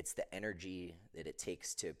 It's the energy that it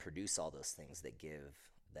takes to produce all those things that give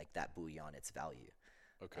like that bullion its value.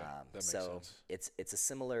 Okay, that makes so sense. it's a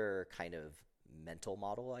similar kind of mental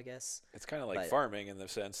model, I guess. It's kind of like but farming in the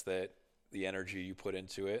sense that the energy you put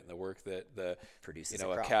into it and the work that produces a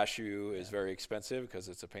crop. cashew is very expensive because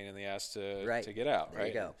it's a pain in the ass Right. to get out, There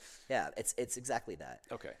right? you go. Yeah, it's exactly that.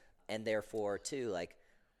 Okay. And therefore, too, like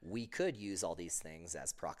we could use all these things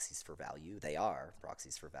as proxies for value. They are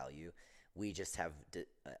proxies for value. We just have,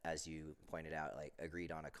 as you pointed out, like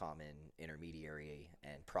agreed on a common intermediary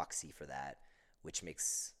and proxy for that, which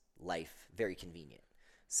makes life very convenient.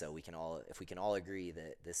 So if we can all agree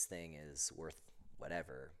that this thing is worth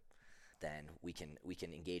whatever, then we can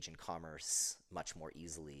engage in commerce much more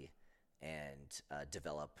easily and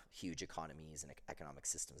develop huge economies and economic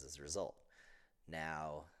systems as a result.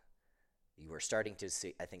 Now, you are starting to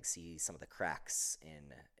see some of the cracks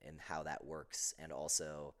in how that works, and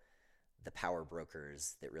also the power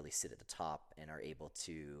brokers that really sit at the top and are able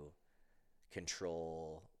to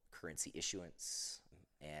control currency issuance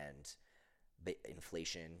and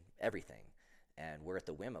inflation, everything. And we're at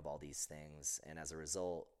the whim of all these things, and as a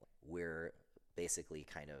result, we're basically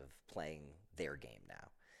kind of playing their game now.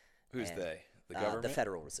 Who's And, they? The government? The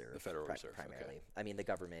Federal Reserve. The Federal Reserve, primarily. okay. I mean, the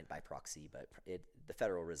government by proxy, but the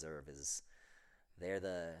Federal Reserve is they're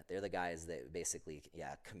the guys that basically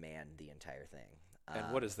command the entire thing.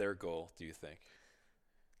 And what is their goal, do you think?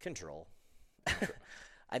 Control.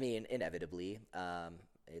 I mean, inevitably,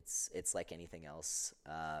 it's like anything else.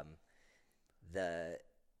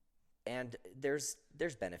 And there's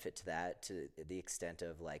benefit to that, to the extent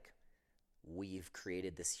of like we've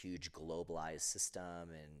created this huge globalized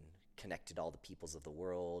system and connected all the peoples of the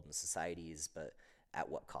world and societies, but at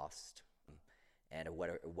what cost? And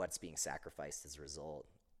what's being sacrificed as a result?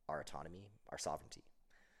 Our autonomy, our sovereignty.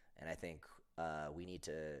 And I think we need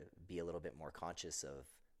to be a little bit more conscious of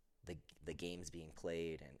the games being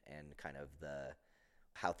played and kind of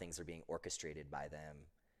how things are being orchestrated by them,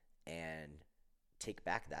 and take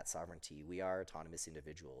back that sovereignty. We are autonomous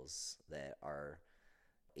individuals that are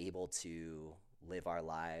able to live our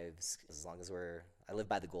lives as long as I live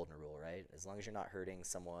by the golden rule, right? As long as you're not hurting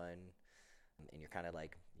someone and you're kind of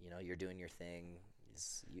like, you're doing your thing,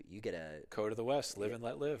 you get a Code of the West, live and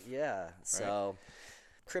let live. Yeah. Right? So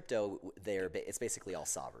crypto, it's basically all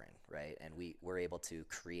sovereign, right? And we're able to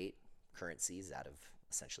create currencies out of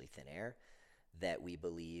essentially thin air that we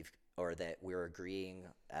believe, or that we're agreeing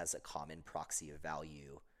as a common proxy of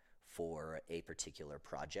value for a particular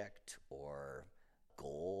project or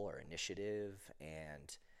goal or initiative.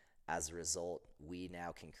 And as a result, we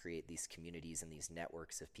now can create these communities and these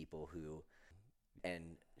networks of people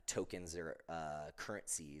and tokens or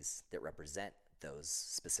currencies that represent those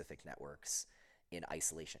specific networks in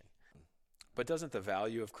isolation. But doesn't the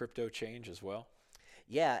value of crypto change as well?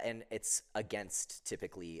 Yeah, and it's against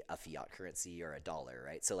typically a fiat currency or a dollar,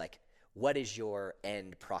 right? So like, what is your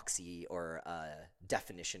end proxy or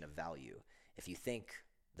definition of value? If you think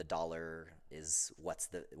the dollar is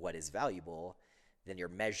what is valuable, then you're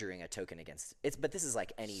measuring a token against it. But this is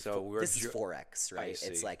like this is Forex, right?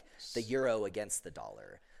 It's like the euro against the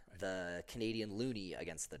dollar, the Canadian loonie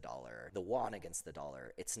against the dollar, the won against the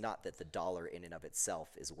dollar. It's not that the dollar in and of itself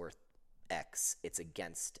is worth X. It's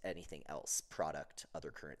against anything else, product,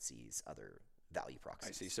 other currencies, other value proxies.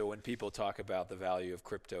 I see. So when people talk about the value of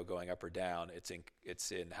crypto going up or down,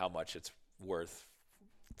 it's in how much it's worth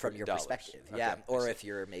from your dollars. perspective. Okay, Yeah. I Or see. if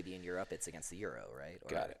you're maybe in Europe, it's against the euro, right? Or,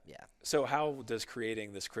 Got it. Yeah. So how does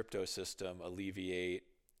creating this crypto system alleviate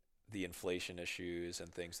the inflation issues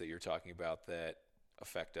and things that you're talking about that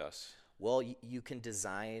affect us? Well, you can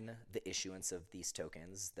design the issuance of these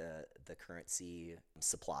tokens, the currency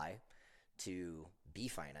supply, to be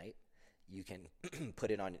finite. You can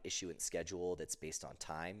put it on an issuance schedule that's based on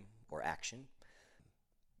time or action.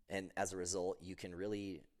 And as a result, you can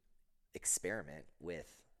really experiment with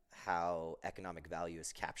how economic value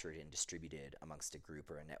is captured and distributed amongst a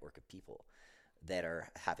group or a network of people that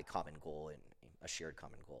have a common goal and a shared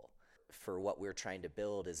common goal. For what we're trying to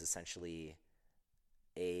build is essentially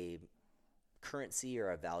a currency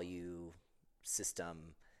or a value system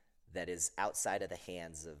that is outside of the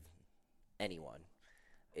hands of anyone.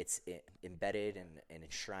 It's embedded and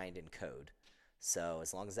enshrined in code. So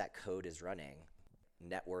as long as that code is running,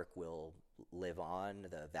 network will live on,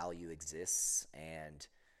 the value exists, and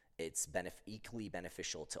it's equally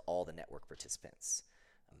beneficial to all the network participants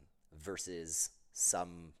versus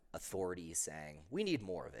some authority saying, we need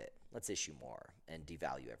more of it, let's issue more, and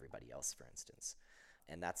devalue everybody else, for instance.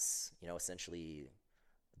 And that's, essentially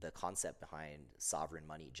the concept behind sovereign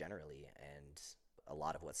money generally, and a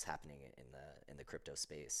lot of what's happening in the crypto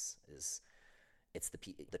space is it's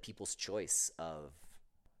the people's choice of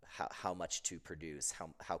how much to produce,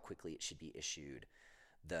 how quickly it should be issued,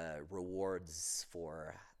 the rewards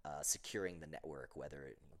for securing the network,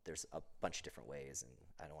 there's a bunch of different ways, and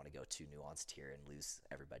I don't want to go too nuanced here and lose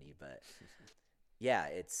everybody, but yeah,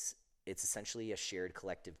 it's essentially a shared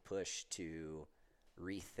collective push to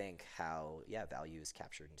rethink how value is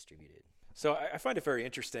captured and distributed. So I find it very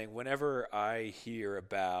interesting. Whenever I hear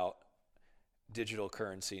about digital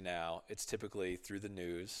currency now, it's typically through the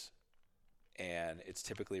news, and it's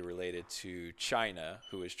typically related to China,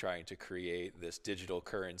 who is trying to create this digital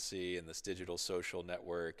currency and this digital social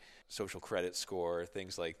network, social credit score,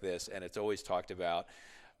 things like this. And it's always talked about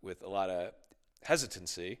with a lot of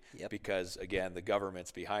hesitancy because, again, the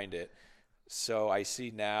government's behind it. So I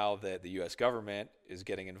see now that the U.S. government is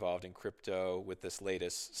getting involved in crypto with this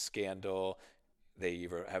latest scandal. They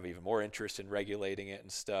have even more interest in regulating it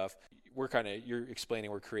and stuff. You're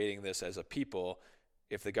explaining we're creating this as a people.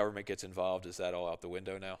 If the government gets involved, is that all out the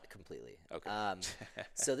window now? Completely. Okay.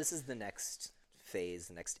 So this is the next phase,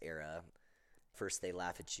 the next era. First they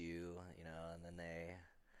laugh at you, and then they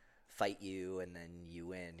fight you, and then you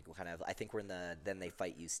win. I think we're in the then they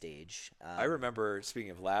fight you stage. I remember,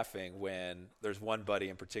 speaking of laughing, when there's one buddy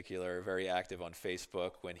in particular, very active on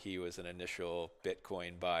Facebook, when he was an initial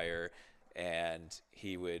Bitcoin buyer, and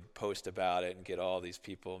he would post about it and get all these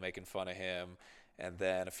people making fun of him. And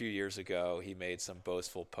then a few years ago, he made some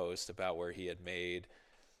boastful post about where he had made,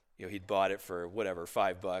 he'd bought it for whatever,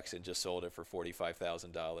 $5 and just sold it for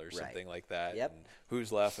 $45,000, something like that. Yep. And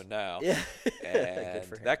who's laughing now? Yeah. And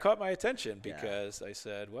that caught my attention because I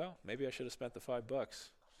said, well, maybe I should have spent the $5.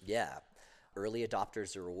 Yeah. Early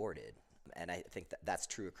adopters are rewarded. And I think that's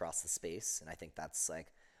true across the space. And I think that's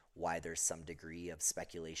why there's some degree of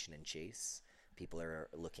speculation and chase. People are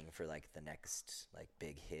looking for the next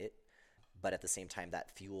big hit. But at the same time, that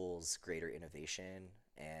fuels greater innovation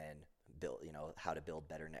and build, how to build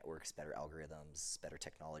better networks, better algorithms, better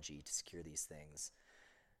technology to secure these things.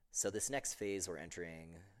 So this next phase we're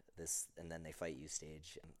entering, this and then they fight you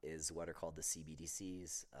stage, is what are called the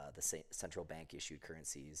CBDCs, the central bank issued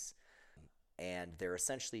currencies, and they're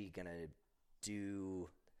essentially they're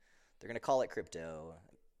going to call it crypto,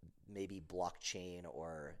 maybe blockchain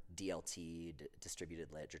or DLT,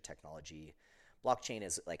 distributed ledger technology. Blockchain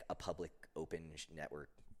is a public open network,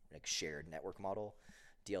 shared network model.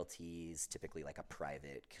 DLT is typically a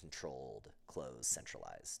private, controlled, closed,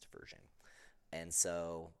 centralized version. And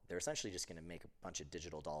so they're essentially just going to make a bunch of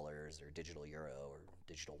digital dollars or digital euro or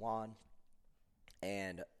digital yuan,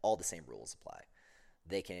 and all the same rules apply.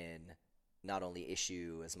 They can not only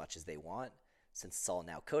issue as much as they want, since it's all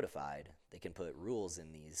now codified, they can put rules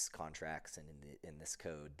in these contracts and in this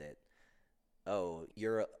code that,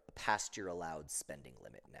 you're past your allowed spending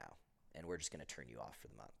limit now, and we're just going to turn you off for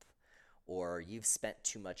the month. Or you've spent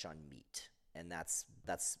too much on meat, and that's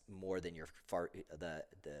more than the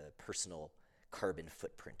personal carbon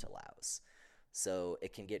footprint allows. So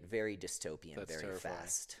it can get very dystopian very terrifying.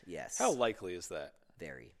 Fast. Yes. How likely is that?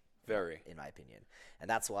 Very. Very. In my opinion. And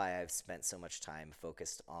that's why I've spent so much time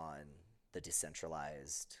focused on the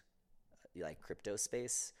decentralized crypto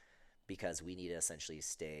space, because we need to essentially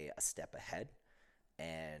stay a step ahead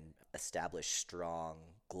and establish strong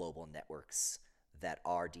global networks that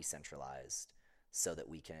are decentralized so that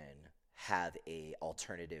we can have a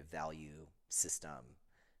alternative value system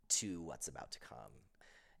to what's about to come.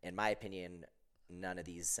 In my opinion, none of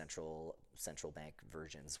these central bank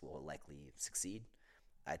versions will likely succeed.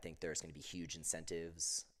 I think there's going to be huge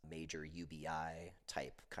incentives, major UBI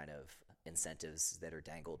type kind of incentives that are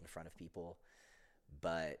dangled in front of people,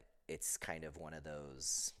 but it's kind of one of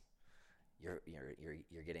those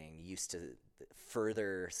you're getting used to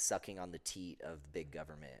further sucking on the teat of big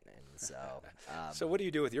government, and so So what do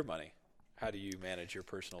you do with your money? How do you manage your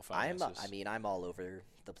personal finances? I'm all over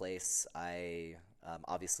the place. I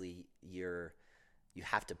obviously you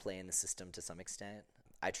have to play in the system to some extent.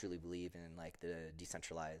 I truly believe in like the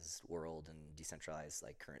decentralized world and decentralized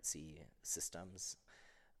like currency systems.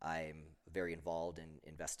 I'm very involved in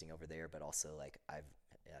investing over there, but also like I've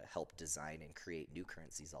helped design and create new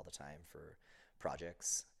currencies all the time for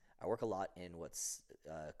projects. I work a lot in what's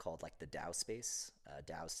called like the DAO space.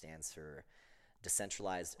 DAO stands for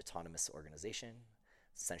Decentralized Autonomous Organization,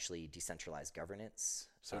 essentially decentralized governance.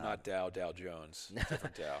 So not Dow Jones,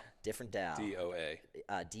 different DAO. Different DAO. DOA.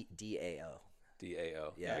 DAO.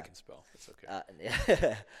 DAO. Yeah, I can spell. It's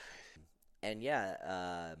okay. And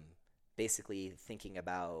yeah, basically thinking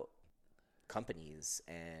about companies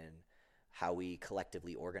and how we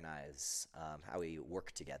collectively organize, how we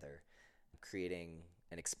work together, creating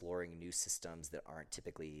and exploring new systems that aren't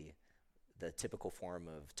typically the typical form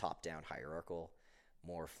of top-down hierarchical,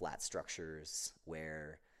 more flat structures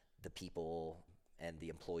where the people and the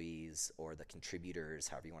employees or the contributors,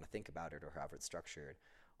 however you want to think about it or however it's structured,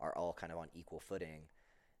 are all kind of on equal footing.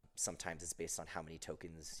 Sometimes it's based on how many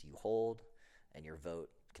tokens you hold and your vote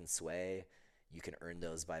can sway. You can earn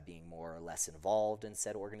those by being more or less involved in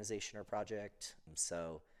said organization or project.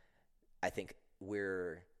 So I think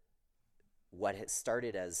what has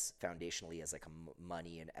started as foundationally as like a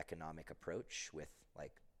money and economic approach with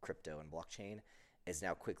like crypto and blockchain is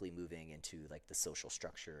now quickly moving into like the social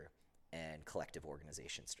structure and collective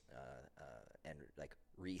organizations, and like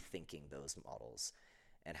rethinking those models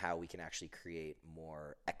and how we can actually create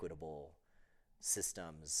more equitable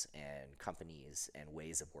systems and companies and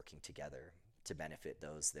ways of working together to benefit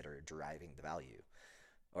those that are deriving the value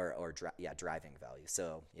driving value.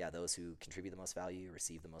 So yeah, those who contribute the most value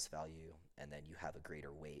receive the most value, and then you have a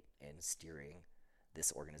greater weight in steering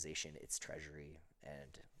this organization, its treasury,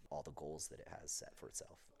 and all the goals that it has set for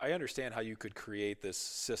itself. I understand how you could create this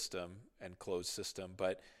system and closed system,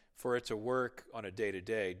 but for it to work on a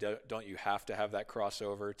day-to-day, don't you have to have that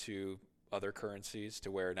crossover to other currencies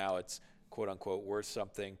to where now it's quote-unquote worth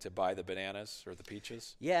something to buy the bananas or the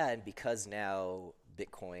peaches? Yeah, and because now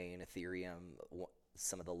Bitcoin, Ethereum,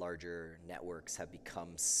 some of the larger networks have become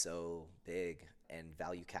so big, and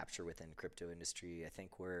value capture within crypto industry, I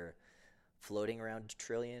think we're floating around $1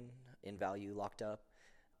 trillion in value locked up.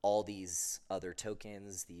 All these other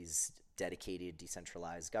tokens, these dedicated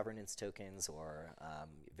decentralized governance tokens or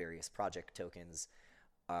various project tokens,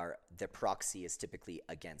 are the proxy is typically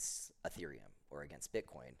against Ethereum or against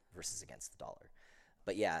Bitcoin versus against the dollar.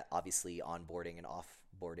 But yeah, obviously onboarding and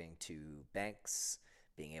offboarding to banks,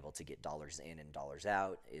 being able to get dollars in and dollars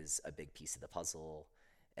out is a big piece of the puzzle,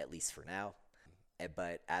 at least for now.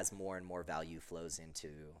 But as more and more value flows into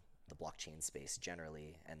the blockchain space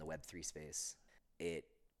generally and the Web3 space, it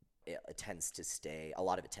tends to stay, a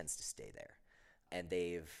lot of it tends to stay there. And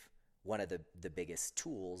one of the biggest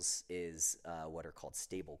tools is what are called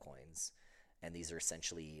stable coins. And these are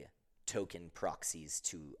essentially token proxies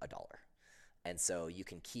to a dollar. And so you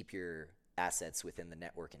can keep your assets within the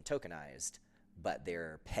network and tokenized, but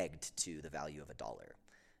they're pegged to the value of a dollar.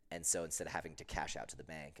 And so instead of having to cash out to the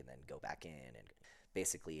bank and then go back in and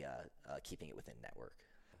basically keeping it within network.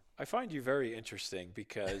 I find you very interesting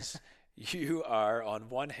because you are on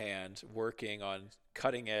one hand working on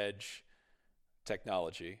cutting edge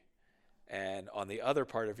technology, and on the other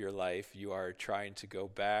part of your life, you are trying to go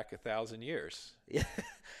back 1,000 years. Yeah.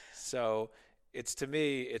 So to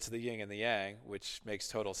me, it's the yin and the yang, which makes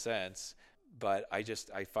total sense. But I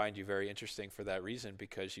find you very interesting for that reason,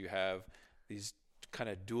 because you have these kind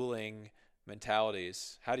of dueling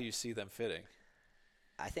mentalities. How do you see them fitting?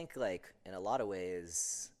 I think like in a lot of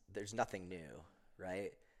ways, there's nothing new,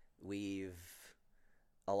 right?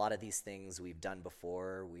 A lot of these things we've done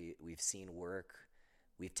before, we've seen work,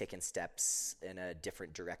 we've taken steps in a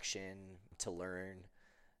different direction to learn.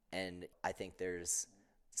 And I think there's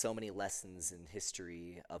so many lessons in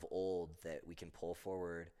history of old that we can pull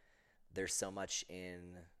forward. There's so much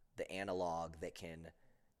in the analog that can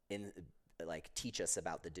teach us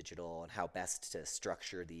about the digital and how best to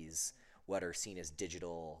structure these what are seen as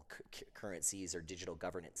digital currencies or digital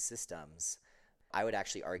governance systems. I would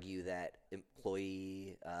actually argue that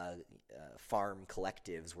employee farm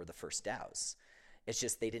collectives were the first DAOs. It's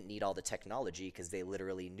just they didn't need all the technology because they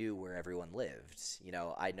literally knew where everyone lived. You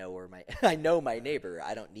know, I know where my I know my neighbor.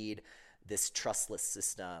 I don't need this trustless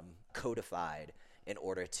system codified in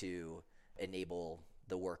order to enable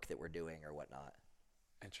the work that we're doing or whatnot.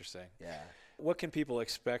 Interesting. Yeah. What can people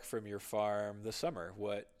expect from your farm this summer?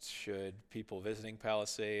 What should people visiting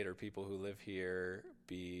Palisade or people who live here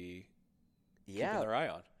be keeping their eye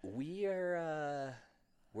on?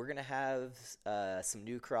 We're gonna have some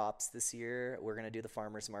new crops this year. We're gonna do the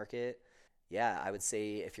farmers market. Yeah, I would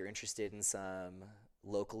say if you're interested in some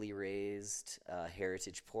locally raised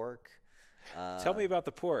heritage pork. Tell me about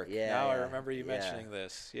the pork. Yeah, I remember you mentioning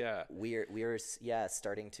this. Yeah. We are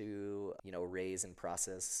starting to raise and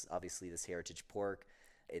process obviously this heritage pork.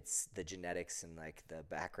 It's the genetics and like the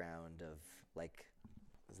background of like.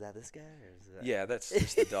 Is that this guy? Or is that... Yeah, that's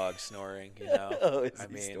just the dog snoring, you know. Oh, is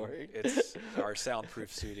he snoring? It's our soundproof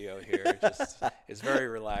studio here. It's very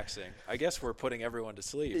relaxing. I guess we're putting everyone to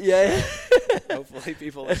sleep. Yeah. Hopefully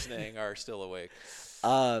people listening are still awake.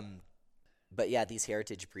 But yeah, these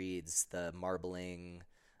heritage breeds, the marbling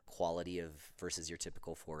quality of versus your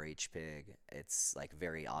typical 4-H pig, it's like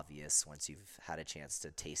very obvious once you've had a chance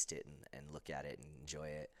to taste it and look at it and enjoy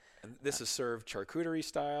it. And this is served charcuterie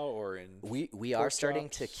style or in we are starting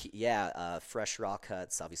to fresh raw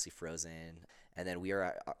cuts, obviously frozen, and then we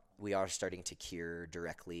are starting to cure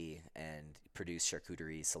directly and produce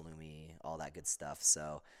charcuterie, salumi, all that good stuff.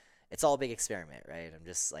 So it's all a big experiment, right? I'm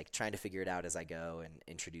just like trying to figure it out as I go and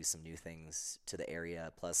introduce some new things to the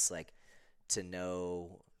area, plus like to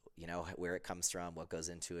know where it comes from, what goes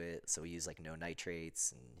into it. So we use like no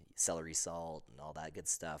nitrates and celery salt and all that good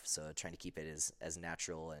stuff. So trying to keep it as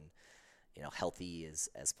natural and healthy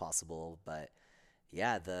as possible. But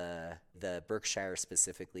yeah, the Berkshire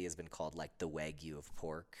specifically has been called like the Wagyu of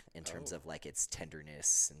pork in terms of like its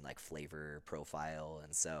tenderness and like flavor profile.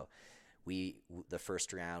 And so the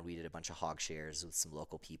first round we did a bunch of hog shares with some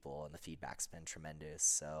local people and the feedback's been tremendous.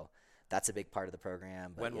 So that's a big part of the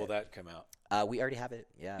program. But when will that come out? We already have it.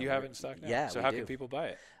 Yeah. You have it in stock now? Yeah. So how can people buy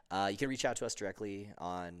it? You can reach out to us directly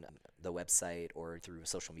on the website or through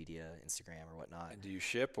social media, Instagram or whatnot. And do you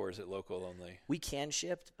ship or is it local only? We can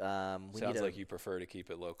ship. Sounds like you prefer to keep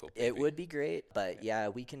it local. Maybe. It would be great, but yeah,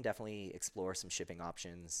 we can definitely explore some shipping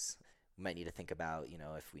options. We might need to think about,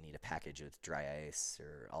 if we need a package with dry ice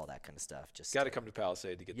or all that kind of stuff. Just got to come to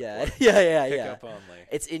Palisade to get the yeah, pork. yeah. Pick up only.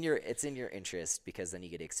 It's in your interest because then you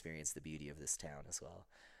get to experience the beauty of this town as well.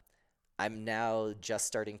 I'm now just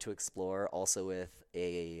starting to explore also with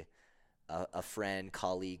a friend,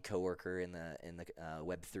 colleague, coworker in the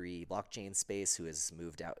Web3 blockchain space who has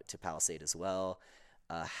moved out to Palisade as well.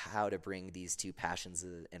 How to bring these two passions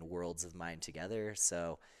and worlds of mine together.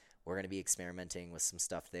 So we're going to be experimenting with some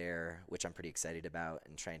stuff there, which I'm pretty excited about,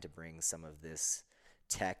 and trying to bring some of this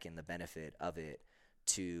tech and the benefit of it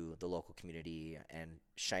to the local community and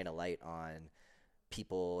shine a light on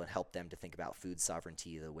people and help them to think about food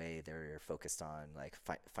sovereignty the way they're focused on like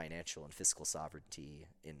financial and fiscal sovereignty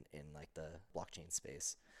in like the blockchain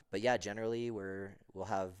space. But yeah, generally we'll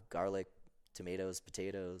have garlic, tomatoes,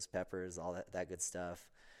 potatoes, peppers, all that good stuff.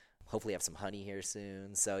 Hopefully have some honey here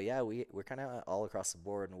soon. So yeah, we're kind of all across the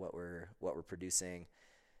board in what we're producing,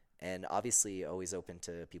 and obviously always open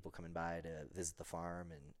to people coming by to visit the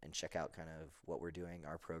farm and check out kind of what we're doing,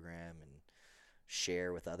 our program, and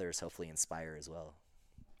share with others, hopefully inspire as well.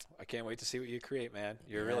 I can't wait to see what you create, man.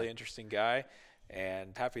 You're a really interesting guy,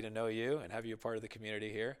 and happy to know you and have you a part of the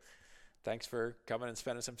community here. Thanks for coming and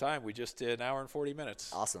spending some time. We just did an hour and 40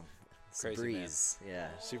 minutes. Awesome. Crazy, breeze. Man. Yeah.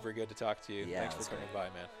 Super good to talk to you. Yeah, thanks for coming by,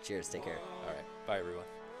 man. Cheers. Take care. All right. Bye, everyone.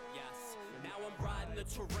 Yes. Now I'm riding the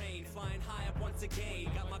terrain, flying high up once again.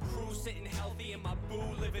 Got my crew sitting healthy and my boo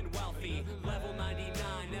living wealthy. Level 99,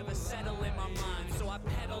 never settle in my mind. So I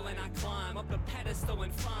pedal and I climb up the pedestal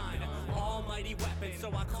and find almighty weapon.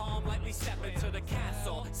 So I calm, lightly step into the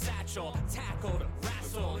castle. Satchel, tackled,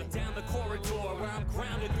 wrestled down the corridor where I'm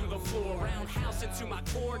grounded through the floor. Roundhouse into my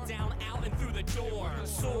core, down, out, and through the door.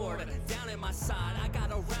 Sword down at my side, I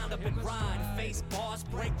gotta round up and ride. Face boss,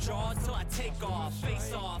 break jaws till I take off.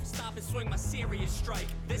 Face off, stop and swing my serious strike.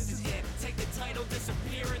 This is it, take the title,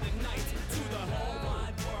 disappear in the night. To the whole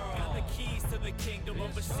wide world. Got the keys to the kingdom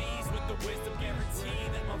overseas with the wisdom guarantee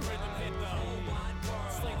that my rhythm hit the whole wide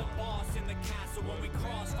world. Slay the boss in the castle when we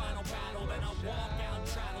cross final battle. Then I walk out and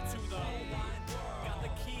travel to the whole wide world. Got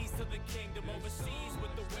the keys to the kingdom overseas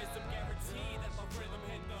with the wisdom guarantee that my rhythm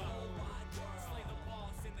hit the whole wide world. Slay the